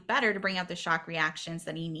thought it'd be better to bring out the shock reactions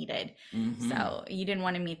that he needed. Mm-hmm. So you didn't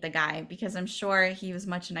want to meet the guy because I'm sure he was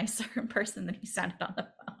much nicer in person than he sounded on the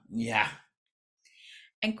phone. Yeah.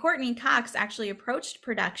 And Courtney Cox actually approached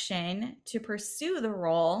production to pursue the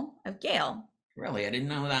role of Gail. Really? I didn't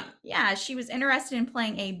know that. Yeah, she was interested in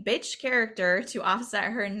playing a bitch character to offset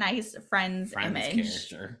her nice friend's image.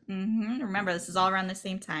 Character. Mm-hmm. Remember, this is all around the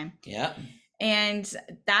same time. Yeah. And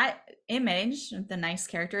that image, the nice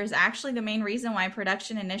character, is actually the main reason why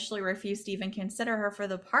production initially refused to even consider her for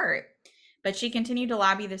the part. But she continued to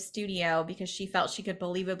lobby the studio because she felt she could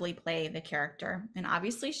believably play the character. And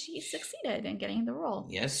obviously she succeeded in getting the role.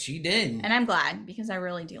 Yes, she did. And I'm glad because I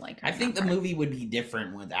really do like her. I think the movie would be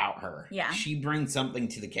different without her. Yeah. She brings something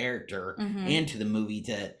to the character and to the movie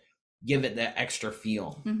to give it that extra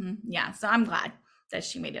feel. Mm-hmm. Yeah, so I'm glad that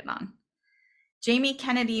she made it on. Jamie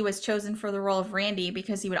Kennedy was chosen for the role of Randy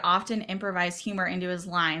because he would often improvise humor into his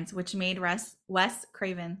lines, which made Wes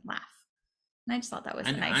Craven laugh. And I just thought that was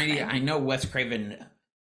a nice thing. I know Wes Craven.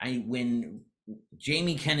 When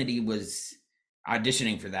Jamie Kennedy was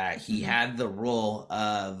auditioning for that, he had the role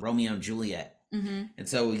of Romeo and Juliet. Mm-hmm. And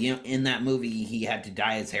so, in that movie, he had to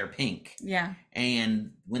dye his hair pink. Yeah.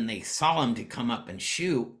 And when they saw him to come up and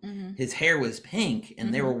shoot, his hair was pink,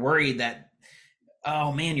 and they were worried that,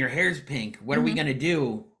 oh man, your hair's pink. What are we gonna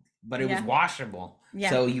do? But it was washable.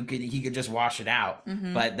 Yeah. So he could just wash it out.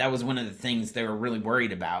 But that was one of the things they were really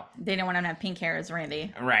worried about. They didn't want him to have pink hair as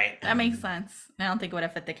Randy. Right. That makes sense. I don't think it would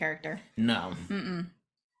have fit the character. No. Mm-mm.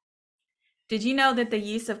 Did you know that the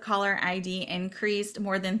use of caller ID increased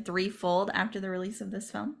more than threefold after the release of this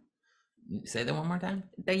film? Say that one more time.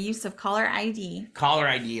 The use of caller ID. Caller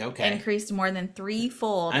ID, okay. Increased more than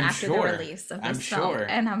threefold after the release of this film. Sure.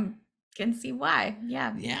 And I can see why.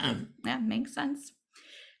 Yeah. Yeah. Yeah, makes sense.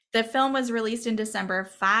 The film was released in December,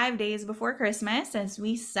 5 days before Christmas. As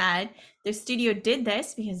we said, the studio did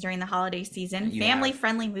this because during the holiday season,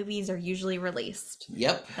 family-friendly movies are usually released.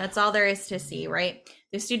 Yep. That's all there is to see, right?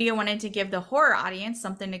 The studio wanted to give the horror audience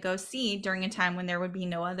something to go see during a time when there would be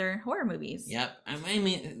no other horror movies. Yep. I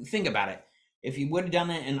mean, think about it. If you would have done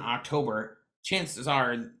it in October, chances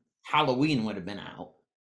are Halloween would have been out.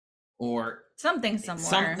 Or something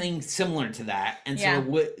similar to that. And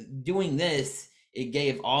so doing this, it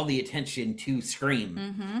gave all the attention to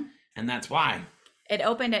Scream. And that's why. It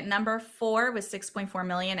opened at number 4 with 6.4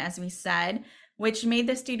 million, as we said, which made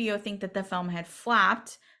the studio think that the film had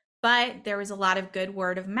flopped. But there was a lot of good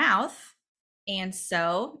word of mouth. And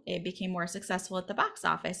so it became more successful at the box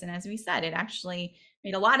office. And as we said, it actually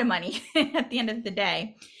made a lot of money at the end of the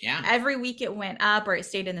day. Yeah. Every week it went up or it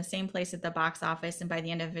stayed in the same place at the box office. And by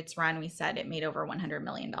the end of its run, we said it made over $100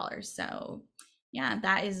 million. So yeah,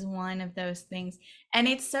 that is one of those things. And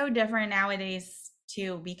it's so different nowadays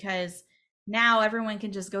too, because now everyone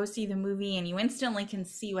can just go see the movie and you instantly can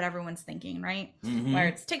see what everyone's thinking, right? Where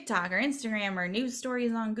it's TikTok or Instagram or news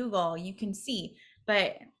stories on Google, you can see.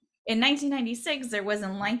 But in 1996, there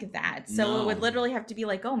wasn't like that. So it would literally have to be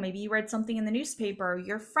like, oh, maybe you read something in the newspaper, or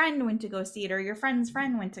your friend went to go see it, or your friend's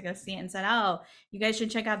friend went to go see it and said, oh, you guys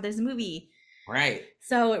should check out this movie. Right.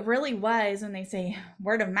 So it really was, when they say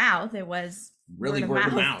word of mouth, it was really word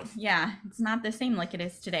of mouth. Yeah. It's not the same like it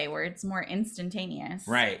is today, where it's more instantaneous.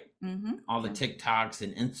 Right. All the TikToks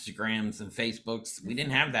and Instagrams and Facebooks, we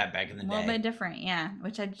didn't have that back in the day. A little bit different, yeah.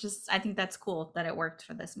 Which I think that's cool that it worked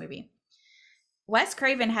for this movie. Wes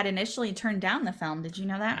Craven had initially turned down the film. Did you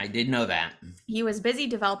know that? I did know that. He was busy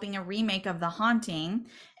developing a remake of The Haunting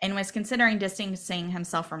and was considering distancing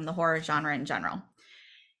himself from the horror genre in general.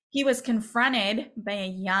 He was confronted by a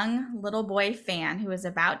young little boy fan who was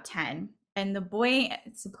about 10, and the boy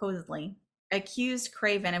supposedly accused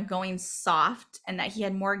Craven of going soft and that he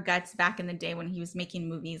had more guts back in the day when he was making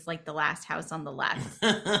movies like The Last House on the Left.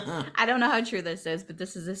 I don't know how true this is, but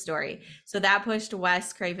this is a story. So that pushed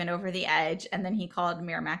Wes Craven over the edge, and then he called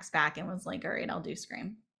Miramax back and was like, all right, I'll do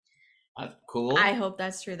Scream. That's cool. I hope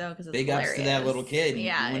that's true, though, because it's big hilarious. ups to that little kid.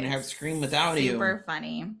 Yeah, you wouldn't have Scream without you. Super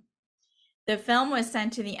funny. The film was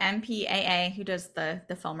sent to the MPAA, who does the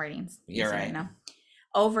film ratings. You're right. You know,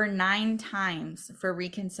 over 9 times for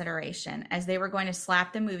reconsideration, as they were going to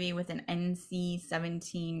slap the movie with an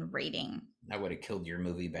NC-17 rating. That would have killed your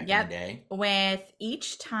movie back in the day. With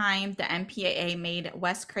each time, the MPAA made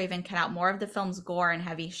Wes Craven cut out more of the film's gore and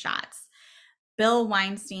heavy shots. Bill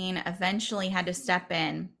Weinstein eventually had to step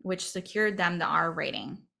in, which secured them the R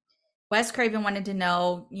rating. Wes Craven wanted to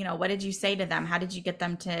know, what did you say to them? How did you get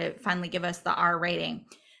them to finally give us the R rating?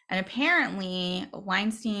 And apparently,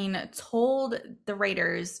 Weinstein told the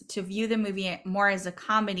raters to view the movie more as a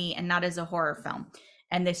comedy and not as a horror film.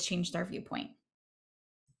 And this changed their viewpoint.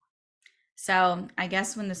 So I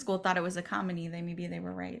guess when the school thought it was a comedy, maybe they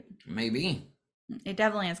were right. Maybe. It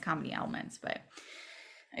definitely has comedy elements, but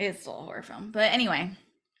it's still a horror film. But anyway,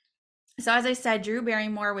 so as I said, Drew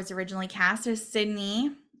Barrymore was originally cast as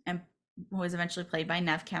Sydney and was eventually played by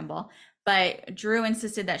Neve Campbell. But Drew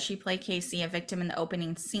insisted that she play Casey, a victim in the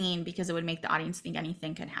opening scene, because it would make the audience think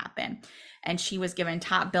anything could happen. And she was given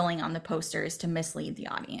top billing on the posters to mislead the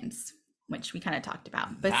audience, which we kind of talked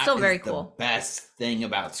about. But still very cool. The best thing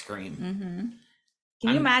about Scream. Mm-hmm. Can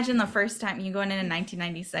you imagine the first time you going in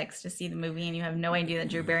 1996 to see the movie and you have no idea that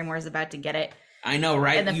Drew Barrymore is about to get it? I know,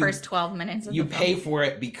 right? In the first 12 minutes of you the pay film. for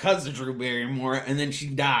it because of Drew Barrymore, and then she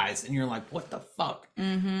dies, and you're like, what the fuck?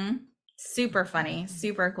 Mm-hmm. Super funny.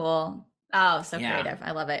 Super cool. Oh, so creative.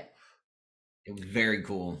 I love it. It was very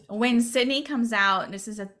cool. When Sydney comes out, this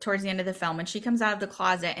is towards the end of the film, when she comes out of the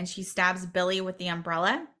closet and she stabs Billy with the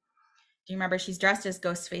umbrella. Do you remember? She's dressed as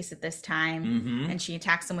Ghostface at this time, and she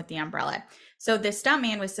attacks him with the umbrella. So the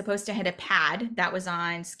stuntman was supposed to hit a pad that was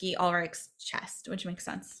on Skeet Ulrich's chest, which makes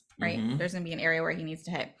sense, right? There's going to be an area where he needs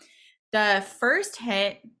to hit. The first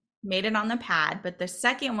hit made it on the pad, but the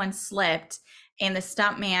second one slipped, and the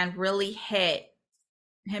stuntman really hit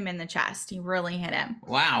him in the chest. He really hit him.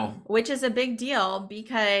 Wow. Which is a big deal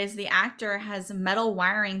because the actor has metal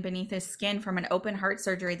wiring beneath his skin from an open heart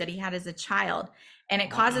surgery that he had as a child. And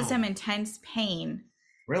it causes him intense pain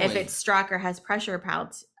if it's struck or has pressure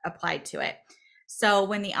applied to it. So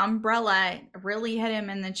when the umbrella really hit him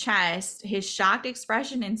in the chest, his shocked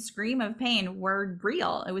expression and scream of pain were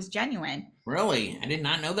real. It was genuine. Really? I did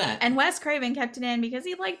not know that. And Wes Craven kept it in because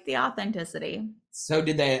he liked the authenticity. So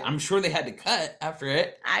did they? I'm sure they had to cut after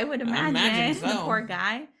it. I would imagine so. The poor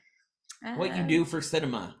guy. What you do for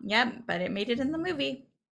cinema. Yep, but it made it in the movie.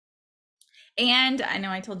 And I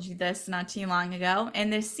know I told you this not too long ago. In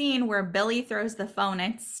this scene where Billy throws the phone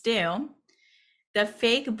at Stu, the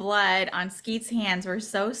fake blood on Skeet's hands were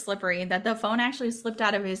so slippery that the phone actually slipped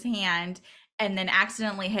out of his hand and then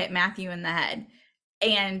accidentally hit Matthew in the head.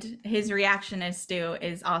 And his reaction as Stu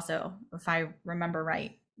is also, if I remember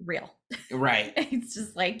right, real. Right. It's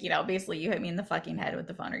just like, basically you hit me in the fucking head with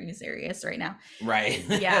the phone. Are you serious right now? Right.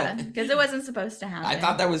 Yeah, because it wasn't supposed to happen. I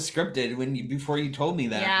thought that was scripted before you told me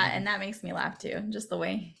that. Yeah, and that makes me laugh too, just the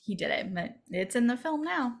way he did it. But it's in the film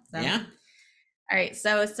now. So. Yeah. All right,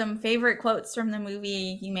 so some favorite quotes from the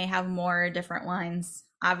movie. You may have more different ones.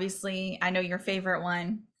 Obviously, I know your favorite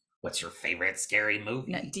one. What's your favorite scary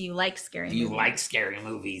movie? No, do you like scary movies? Do you like scary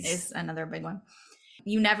movies? Is another big one.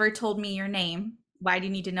 You never told me your name. Why do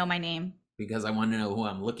you need to know my name? Because I want to know who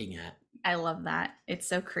I'm looking at. I love that. It's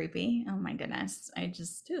so creepy. Oh my goodness.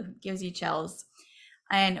 Gives you chills.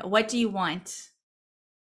 And what do you want?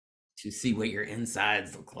 To see what your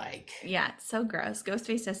insides look like. Yeah, it's so gross.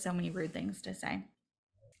 Ghostface has so many rude things to say.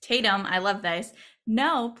 Tatum, I love this.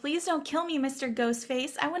 No, please don't kill me, Mr.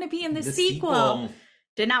 Ghostface. I want to be in the sequel.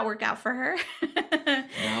 Did not work out for her.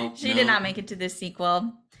 No, she did not make it to the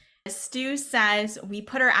sequel. Stu says we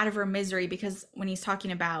put her out of her misery because when he's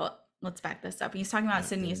talking about, let's back this up. He's talking about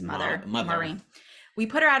Sydney's mother, Maureen. We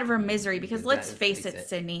put her out of her misery because let's face it,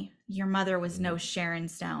 Sydney, your mother was no Sharon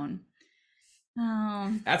Stone.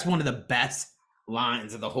 Oh, that's one of the best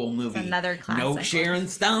lines of the whole movie. Another classic. No Sharon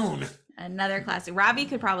Stone. Another classic. Robbie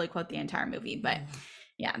could probably quote the entire movie, but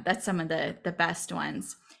yeah, that's some of the best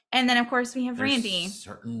ones. And then, of course, we have Randy.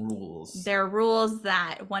 Certain rules. There are rules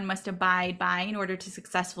that one must abide by in order to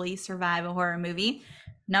successfully survive a horror movie.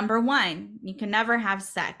 Number 1, you can never have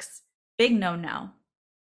sex. Big no-no.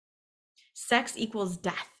 Sex equals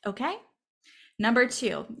death, okay? Number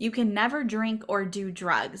 2, you can never drink or do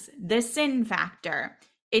drugs. The sin factor.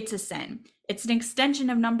 It's a sin. It's an extension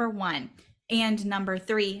of number 1. And number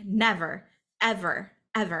 3, never, ever,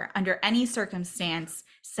 under any circumstance,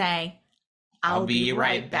 say, I'll be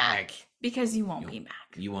right back. Because you won't be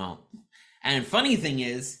back. You won't. And funny thing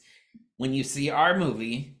is, when you see our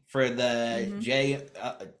movie for the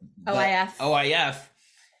OIF,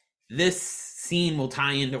 this scene will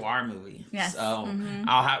tie into our movie. Yes. So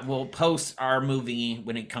we'll post our movie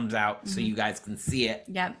when it comes out so you guys can see it.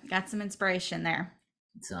 Yep, got some inspiration there.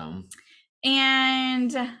 So,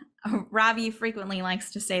 and Robbie frequently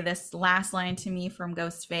likes to say this last line to me from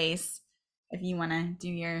Ghostface. If you want to do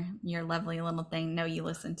your lovely little thing, no, you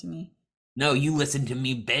listen to me. No, you listen to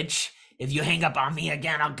me, bitch. If you hang up on me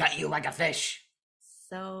again, I'll gut you like a fish.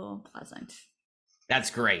 So pleasant.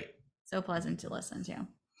 That's great. So pleasant to listen to.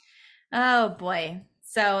 Oh boy.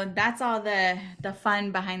 So that's all the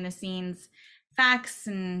fun behind the scenes facts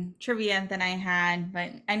and trivia that I had,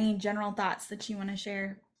 but any general thoughts that you want to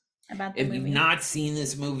share about the movie? If you've not seen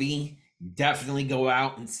this movie, definitely go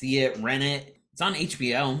out and see it, rent it. It's on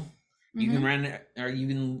HBO. You can rent it, or you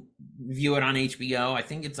can view it on HBO. I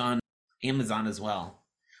think it's on Amazon as well.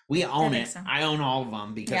 We own it. So. I own all of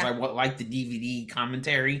them because I like the DVD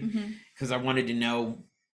commentary because I wanted to know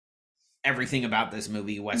everything about this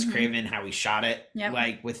movie, Wes Craven, how he shot it. Yep.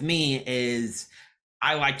 Like with me is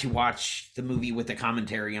I like to watch the movie with the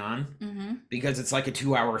commentary on because it's like a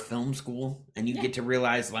 2-hour film school and you get to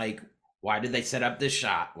realize like, why did they set up this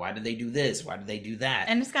shot? Why did they do this? Why did they do that?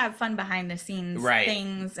 And it's got fun behind the scenes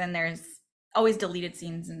things, and there's always deleted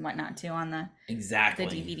scenes and whatnot too on the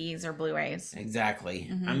DVDs or Blu-rays. Exactly.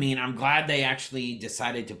 I mean, I'm glad they actually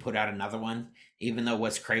decided to put out another one, even though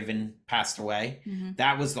Wes Craven passed away.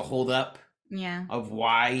 That was the holdup of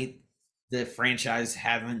why the franchise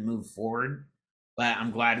hasn't moved forward. But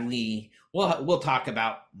I'm glad we'll talk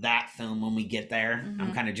about that film when we get there.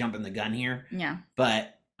 I'm kind of jumping the gun here. Yeah.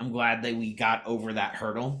 But I'm glad that we got over that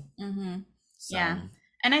hurdle. So. Yeah.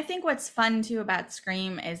 And I think what's fun too about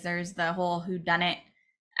Scream is there's the whole whodunit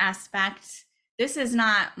aspect. This is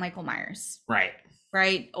not Michael Myers.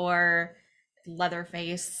 Right? Or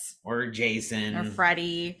Leatherface. Or Jason. Or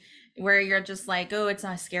Freddy. Where you're just like, oh, it's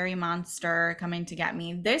a scary monster coming to get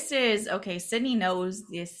me. This is, okay, Sidney knows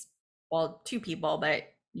this, well, 2 people, but,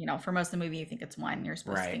 you know, for most of the movie, you think it's one. You're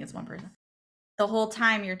supposed to think it's one person. The whole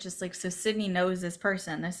time you're just like, so Sidney knows this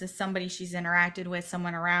person. This is somebody she's interacted with,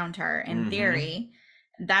 someone around her. In theory,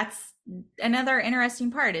 that's another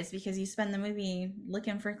interesting part, is because you spend the movie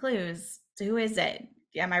looking for clues. So who is it?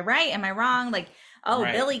 Am I right? Am I wrong? Like,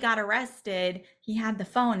 Billy got arrested. He had the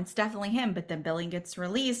phone. It's definitely him. But then Billy gets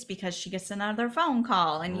released because she gets another phone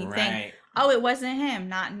call. And you think, oh, it wasn't him,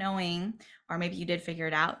 not knowing. Or maybe you did figure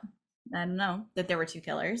it out. I don't know, that there were 2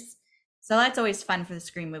 killers. So that's always fun for the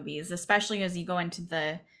Scream movies, especially as you go into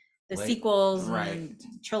the sequels and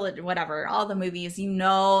trilogy, whatever, all the movies, you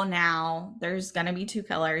know, now there's going to be 2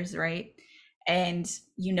 killers, right? And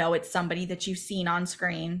you know, it's somebody that you've seen on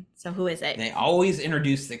screen. So who is it? They always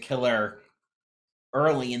introduce the killer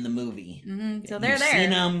early in the movie. So they're there. You've seen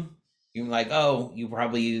them. You're like, oh, you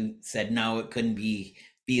probably said, no, it couldn't be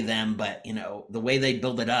them. But, you know, the way they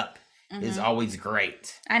build it up is always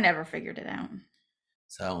great. I never figured it out.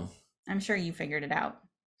 So I'm sure you figured it out.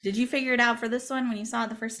 Did you figure it out for this one when you saw it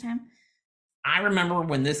the first time? I remember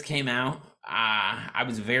when this came out, I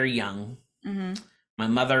was very young. My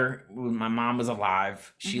mom was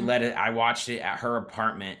alive. She let it, I watched it at her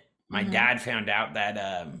apartment. My dad found out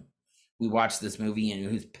that we watched this movie and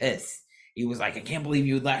he was pissed. He was like, I can't believe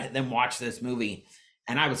you let them watch this movie.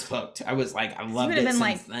 And I was hooked. I was like, I loved it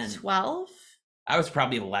since then. 12? I was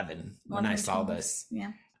probably 11 when I saw 12. this.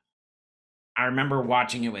 Yeah. I remember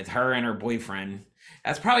watching it with her and her boyfriend.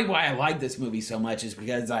 That's probably why I like this movie so much, is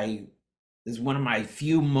because this is one of my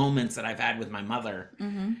few moments that I've had with my mother.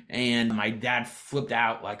 And my dad flipped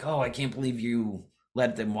out like, oh, I can't believe you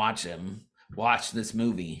let them watch this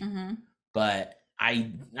movie. But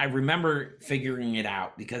I remember figuring it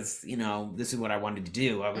out because, you know, this is what I wanted to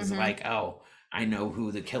do. I was like, oh, I know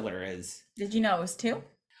who the killer is. Did you know it was 2?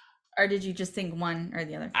 Or did you just think one or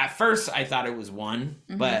the other? At first, I thought it was 1,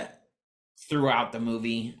 but throughout the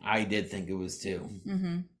movie, I did think it was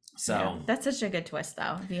 2. So yeah, that's such a good twist,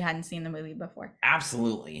 though, if you hadn't seen the movie before.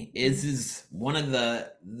 Absolutely. This is one of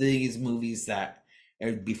these movies that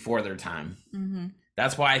are before their time.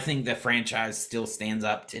 That's why I think the franchise still stands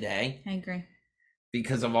up today. I agree.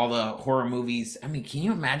 Because of all the horror movies. I mean, can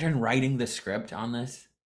you imagine writing the script on this?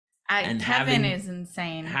 Kevin is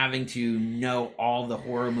insane. Having to know all the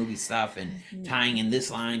horror movie stuff and tying in this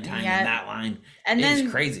line, tying in that line. And it's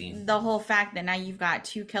crazy. The whole fact that now you've got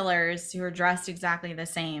 2 killers who are dressed exactly the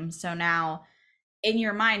same. So now in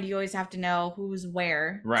your mind, you always have to know who's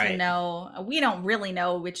where. To know. We don't really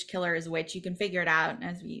know which killer is which. You can figure it out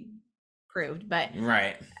as we proved. But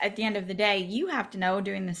Right. at the end of the day, you have to know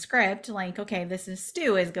doing the script, like, okay, this is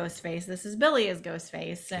Stu as Ghostface, this is Billy as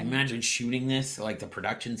Ghostface. Can And you imagine shooting this, like the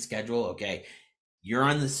production schedule? Okay, you're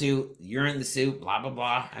in the suit, blah, blah,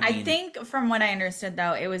 blah. I think from what I understood,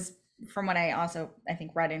 though, it was from what I also, I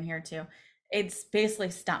think, read in here too, it's basically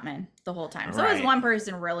stuntmen the whole time. So it was Right. one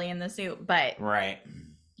person really in the suit, but, Right.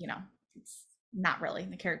 you know, it's not really.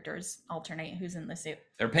 The characters alternate who's in the suit.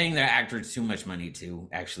 They're paying their actors too much money to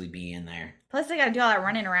actually be in there. Plus, they got to do all that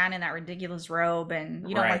running around in that ridiculous robe, and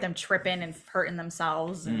you don't Right. want them tripping and hurting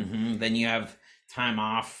themselves. And, Then you have time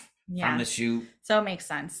off Yeah. from the shoot. So it makes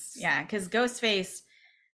sense. Yeah, because Ghostface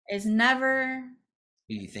is never,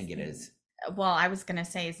 Who do you think it is? well, I was going to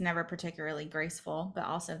say it's never particularly graceful, but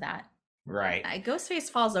also that. Right. Ghostface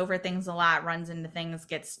falls over things a lot, runs into things,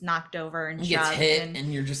 gets knocked over and He gets shoved. hit,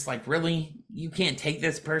 and you're just like, really? You can't take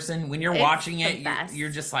this person? When you're It's watching the it, best.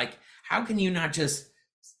 you're just like, how can you not just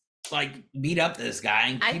like beat up this guy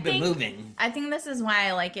and I keep think- it moving? I think this is why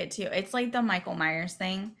I like it too. It's like the Michael Myers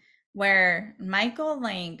thing, where Michael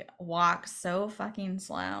like walks so fucking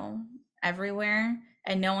slow everywhere,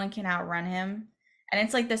 and no one can outrun him. And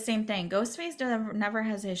it's like the same thing. Ghostface never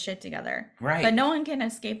has his shit together, Right. but no one can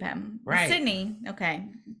escape him. Right. Sydney, okay,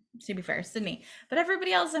 to be fair, Sydney, but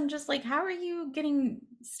everybody else, I'm just like, how are you getting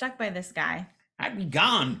stuck by this guy? I'd be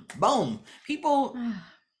gone. Boom. People,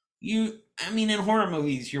 in horror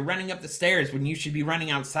movies, you're running up the stairs when you should be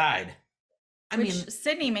running outside. Which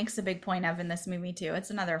Sydney makes a big point of in this movie too. It's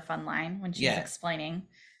another fun line when she's Yeah. explaining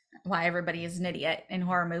why everybody is an idiot in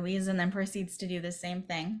horror movies, and then proceeds to do the same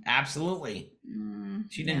thing. Absolutely.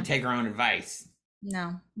 She didn't Yeah. take her own advice.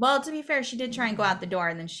 No. Well, to be fair, she did try and go out the door,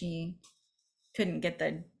 and then she couldn't get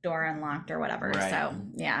the door unlocked or whatever. Right. So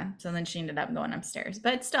yeah. So then she ended up going upstairs.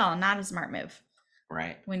 But still, not a smart move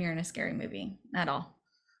Right. when you're in a scary movie at all.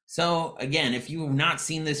 So, again, if you've not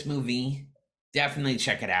seen this movie, definitely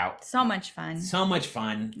check it out. So much fun. So much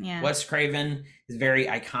fun. Yeah. Wes Craven is a very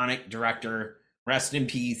iconic director. Rest in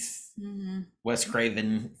peace, Mhm. Wes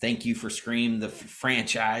Craven. Thank you for Scream, the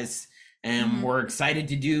franchise. And Mhm. we're excited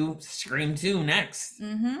to do Scream 2 next.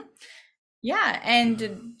 Yeah,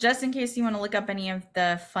 and just in case you want to look up any of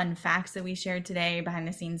the fun facts that we shared today, behind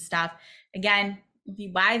the scenes stuff, again, if you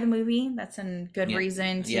buy the movie, that's a good Yep.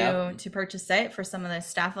 reason to Yep. to purchase it for some of the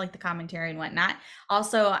stuff like the commentary and whatnot.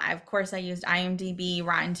 Also, of course, I used IMDb,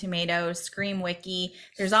 Rotten Tomatoes, Scream Wiki.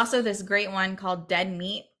 There's also this great one called Dead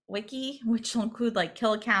Meat Wiki, which will include like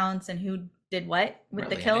kill counts and who did what with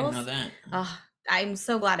the Really? I kills. didn't know that. Oh, I'm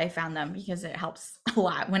so glad I found them because it helps a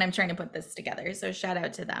lot when I'm trying to put this together. So shout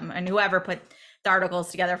out to them and whoever put the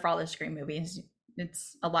articles together for all the Scream movies.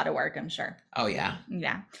 It's a lot of work, I'm sure. Oh, yeah.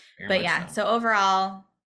 Yeah. Very But much yeah, so overall,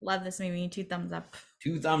 love this movie. 2 thumbs up.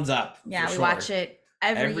 2 thumbs up. Yeah, for we sure. watch it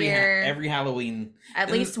every year, Every Halloween. at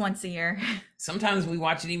and- least once a year. Sometimes we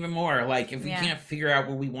watch it even more. Like, if we Yeah. can't figure out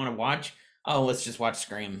what we want to watch, oh, let's just watch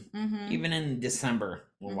Scream. Mhm. Even in December,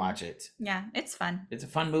 we'll Mhm. watch it. Yeah, it's fun. It's a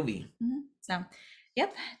fun movie. So,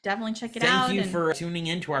 yep, definitely check it out. Thank you and- for tuning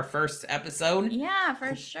in to our first episode. Yeah,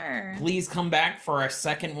 for sure. Please come back for our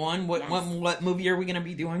second one. What Yes. what movie are we going to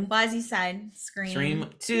be doing? Well, as you said, Scream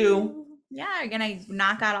 2. Yeah, you're gonna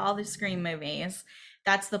knock out all the Scream movies.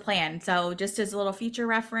 That's the plan. So just as a little feature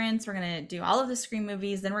reference, we're gonna do all of the Scream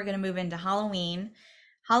movies, then we're gonna move into Halloween.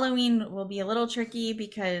 Halloween will be a little tricky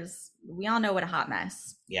because we all know what a hot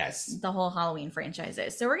mess Yes. the whole Halloween franchise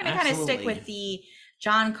is. So we're gonna kind of stick Absolutely. with the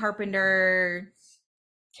John Carpenter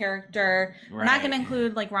character. We're not gonna Right.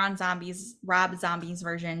 include like Rob Zombie's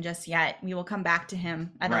version just yet. We will come back to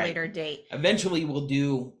him at a Right. later date. Eventually, we'll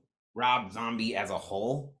do Rob Zombie as a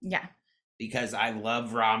whole Yeah. because I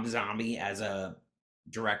love Rob Zombie as a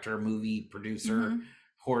director, movie producer, Mhm.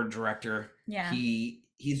 horror director. Yeah.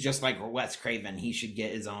 He's just like Wes Craven. He should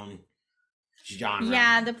get his own genre.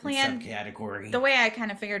 Yeah, the and plan- subcategory. The way I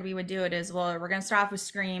kind of figured we would do it is, well, we're going to start off with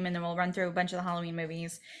Scream, and then we'll run through a bunch of the Halloween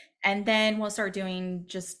movies, and then we'll start doing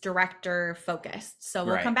just director focused. So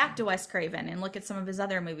we'll come Right. back to Wes Craven and look at some of his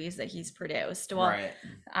other movies that he's produced. Well, Right.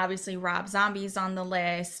 obviously Rob Zombie's on the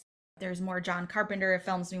list. There's more John Carpenter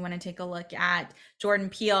films we want to take a look at. Jordan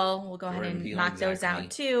Peele, we'll go ahead Jordan and Peele, knock those exactly.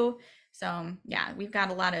 out too. So yeah, we've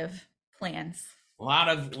got a lot of plans. A lot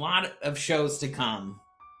of shows to come.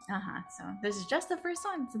 So this is just the first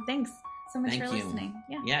one. So thanks so much Thank for you. listening.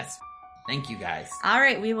 Yeah. Yes. Thank you guys. All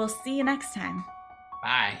right, we will see you next time.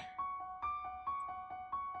 Bye.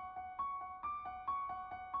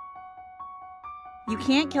 You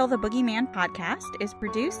Can't Kill the Boogeyman podcast is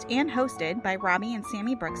produced and hosted by Robbie and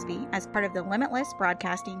Sammy Brooksby as part of the Limitless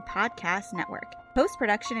Broadcasting Podcast Network.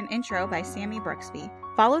 Post-production and intro by Sammy Brooksby.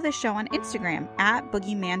 Follow the show on Instagram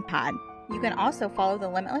 @BoogeymanPod. You can also follow the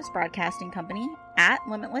Limitless Broadcasting Company at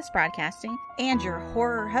Limitless Broadcasting and your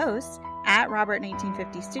horror hosts at Robert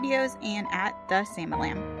 1950 Studios and at The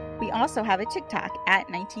Samalam. We also have a TikTok at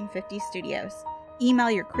 1950 Studios.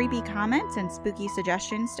 Email your creepy comments and spooky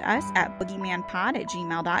suggestions to us at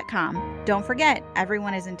boogeymanpod@gmail.com. Don't forget,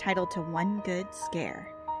 everyone is entitled to one good scare.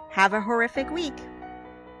 Have a horrific week.